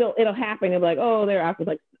it'll happen. It'll be like, oh, they're after,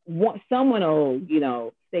 like, someone will,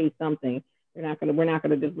 say something. We're not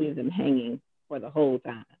gonna just leave them hanging for the whole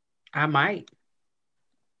time. I might.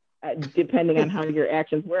 Depending on how your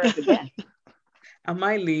actions were as a guest. I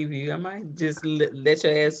might leave you. I might just let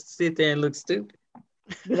your ass sit there and look stupid.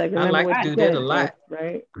 Be like, I like to do that a lot.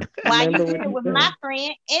 Right? Why you did it with my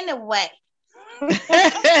friend anyway?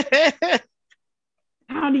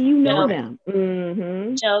 How do you know them?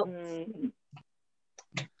 Mm-hmm. Joke. Mm-hmm.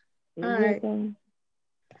 All right.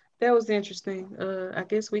 That was interesting. I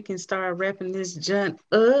guess we can start wrapping this junk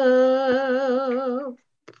up.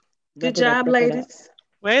 Good job, ladies.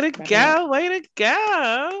 Way to go. Way to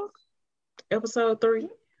go. Episode 3.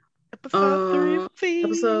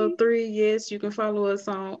 Episode 3, yes. You can follow us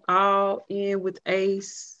on All In with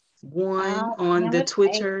Ace 1 on the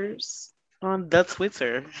Twitters. On the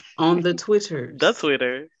Twitter. On the Twitters. The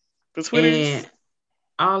Twitter. The Twitters. And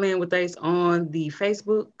All In with Ace on the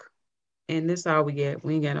Facebook. And that's all we got.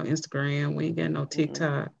 We ain't got no Instagram. We ain't got no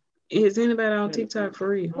TikTok. Is anybody on TikTok for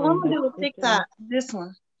real? Well, I'm gonna do a TikTok. This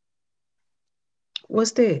one.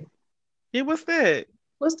 What's that? Yeah, what's that?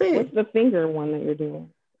 What's that? What's the finger one that you're doing?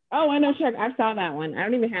 Oh, I know, Chuck. I saw that one. I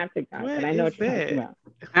don't even have TikTok, but I know what you're talking about.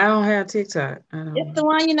 I don't have TikTok. It's the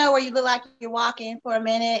one, where you look like you're walking for a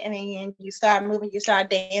minute and then you start moving, you start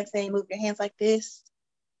dancing, move your hands like this.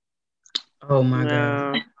 Oh my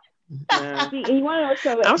God. See, you want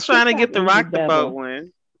to I'm trying to get the rock the boat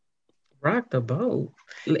one. Rock the boat?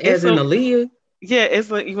 As in Aaliyah? Yeah, it's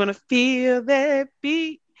like, you want to feel that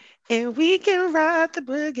beat and we can ride the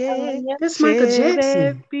boogie. That's Michael Jackson.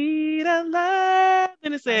 That beat alive.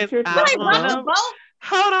 And it says, I wanna,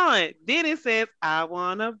 hold on. Then it says, I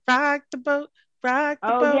want to rock the boat, rock the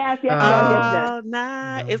boat yes, all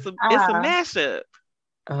night. It's a mashup.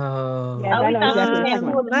 Yes, I know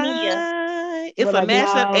exactly what you're talking about. It's a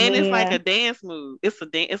mashup and it's like a dance move. It's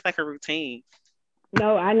like a routine.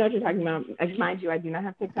 No, I know what you're talking about. Mind you, I do not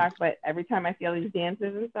have TikTok, but every time I see all these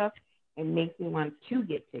dances and stuff, it makes me want to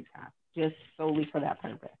get TikTok just solely for that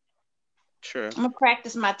purpose. True. I'm gonna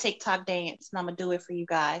practice my TikTok dance and I'm gonna do it for you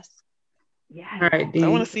guys. Yeah. All right, D. I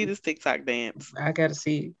want to see this TikTok dance. I gotta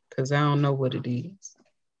see it because I don't know what it is.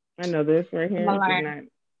 I know this right here.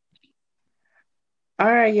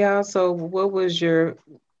 All right, y'all. So, what was your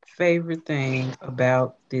favorite thing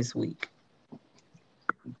about this week?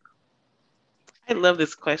 I love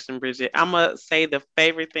this question, Bridget. I'm going to say the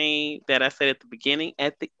favorite thing that I said at the beginning,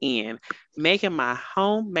 at the end, making my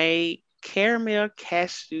homemade caramel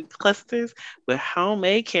cashew clusters with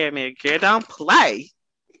homemade caramel. Girl, don't play.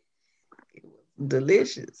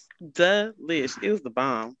 Delicious. Delish. It was the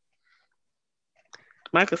bomb.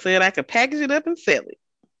 Michael said I could package it up and sell it.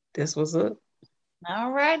 That's what's up.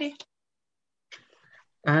 All righty.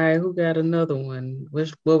 All right, who got another one?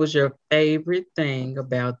 What was your favorite thing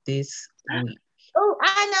about this week? Oh,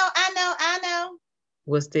 I know.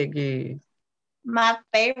 What's that good? My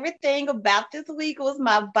favorite thing about this week was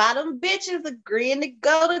my bottom bitches agreeing to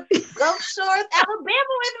go to Gulf Shores,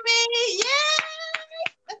 Alabama with me.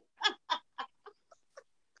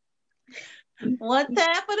 Yay! One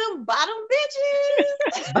time for them bottom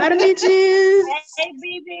bitches. Bottom bitches. Hey,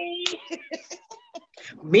 BB.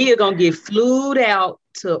 Mia gonna get flued out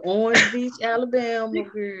to Orange Beach, Alabama,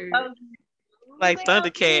 girl. Like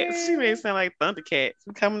Thundercats. She made it sound like Thundercats.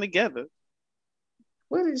 We're coming together.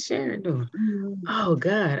 What is Sharon doing? Oh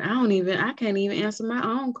God, I can't even answer my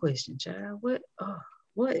own question, child.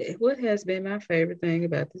 What has been my favorite thing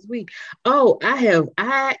about this week? Oh, I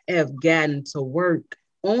have gotten to work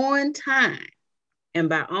on time. And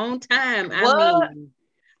by on time, I mean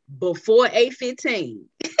before 8:15.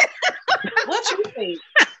 What you think?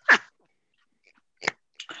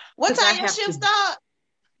 What time your shift start?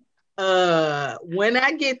 When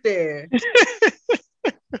I get there.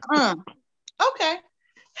 Okay.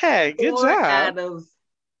 Hey, good 4 job. out of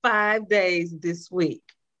 5 days this week.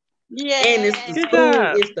 Yeah. And it's the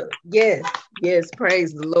school. Yes,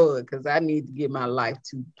 praise the Lord, because I need to get my life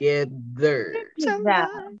together.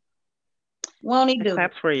 Won't he do? I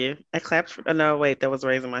clapped for you. I clapped for. Oh, no, wait, that was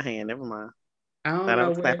raising my hand. Never mind. I don't know. I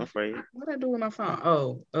was clapping for you. What I do with my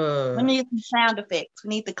phone? We need some sound effects. We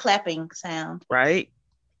need the clapping sound. Right.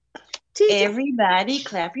 Everybody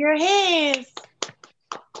clap your hands.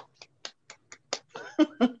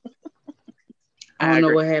 I don't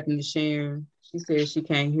know what happened to Sharon. She said she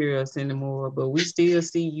can't hear us anymore, but we still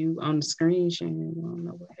see you on the screen, Sharon. I don't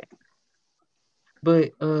know what happened.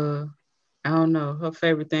 But I don't know. Her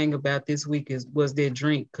favorite thing about this week was their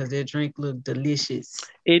drink, because their drink looked delicious.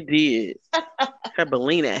 It did. Her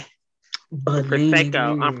Bellini.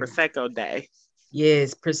 Prosecco on Prosecco Day.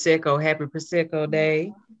 Yes, Prosecco. Happy Prosecco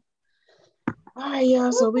Day. All right,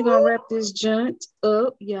 y'all. So we're going to wrap this jaunt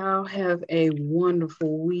up. Y'all have a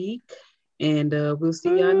wonderful week. And we'll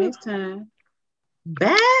see y'all next time.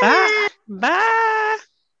 Bye. Bye.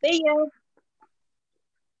 See ya.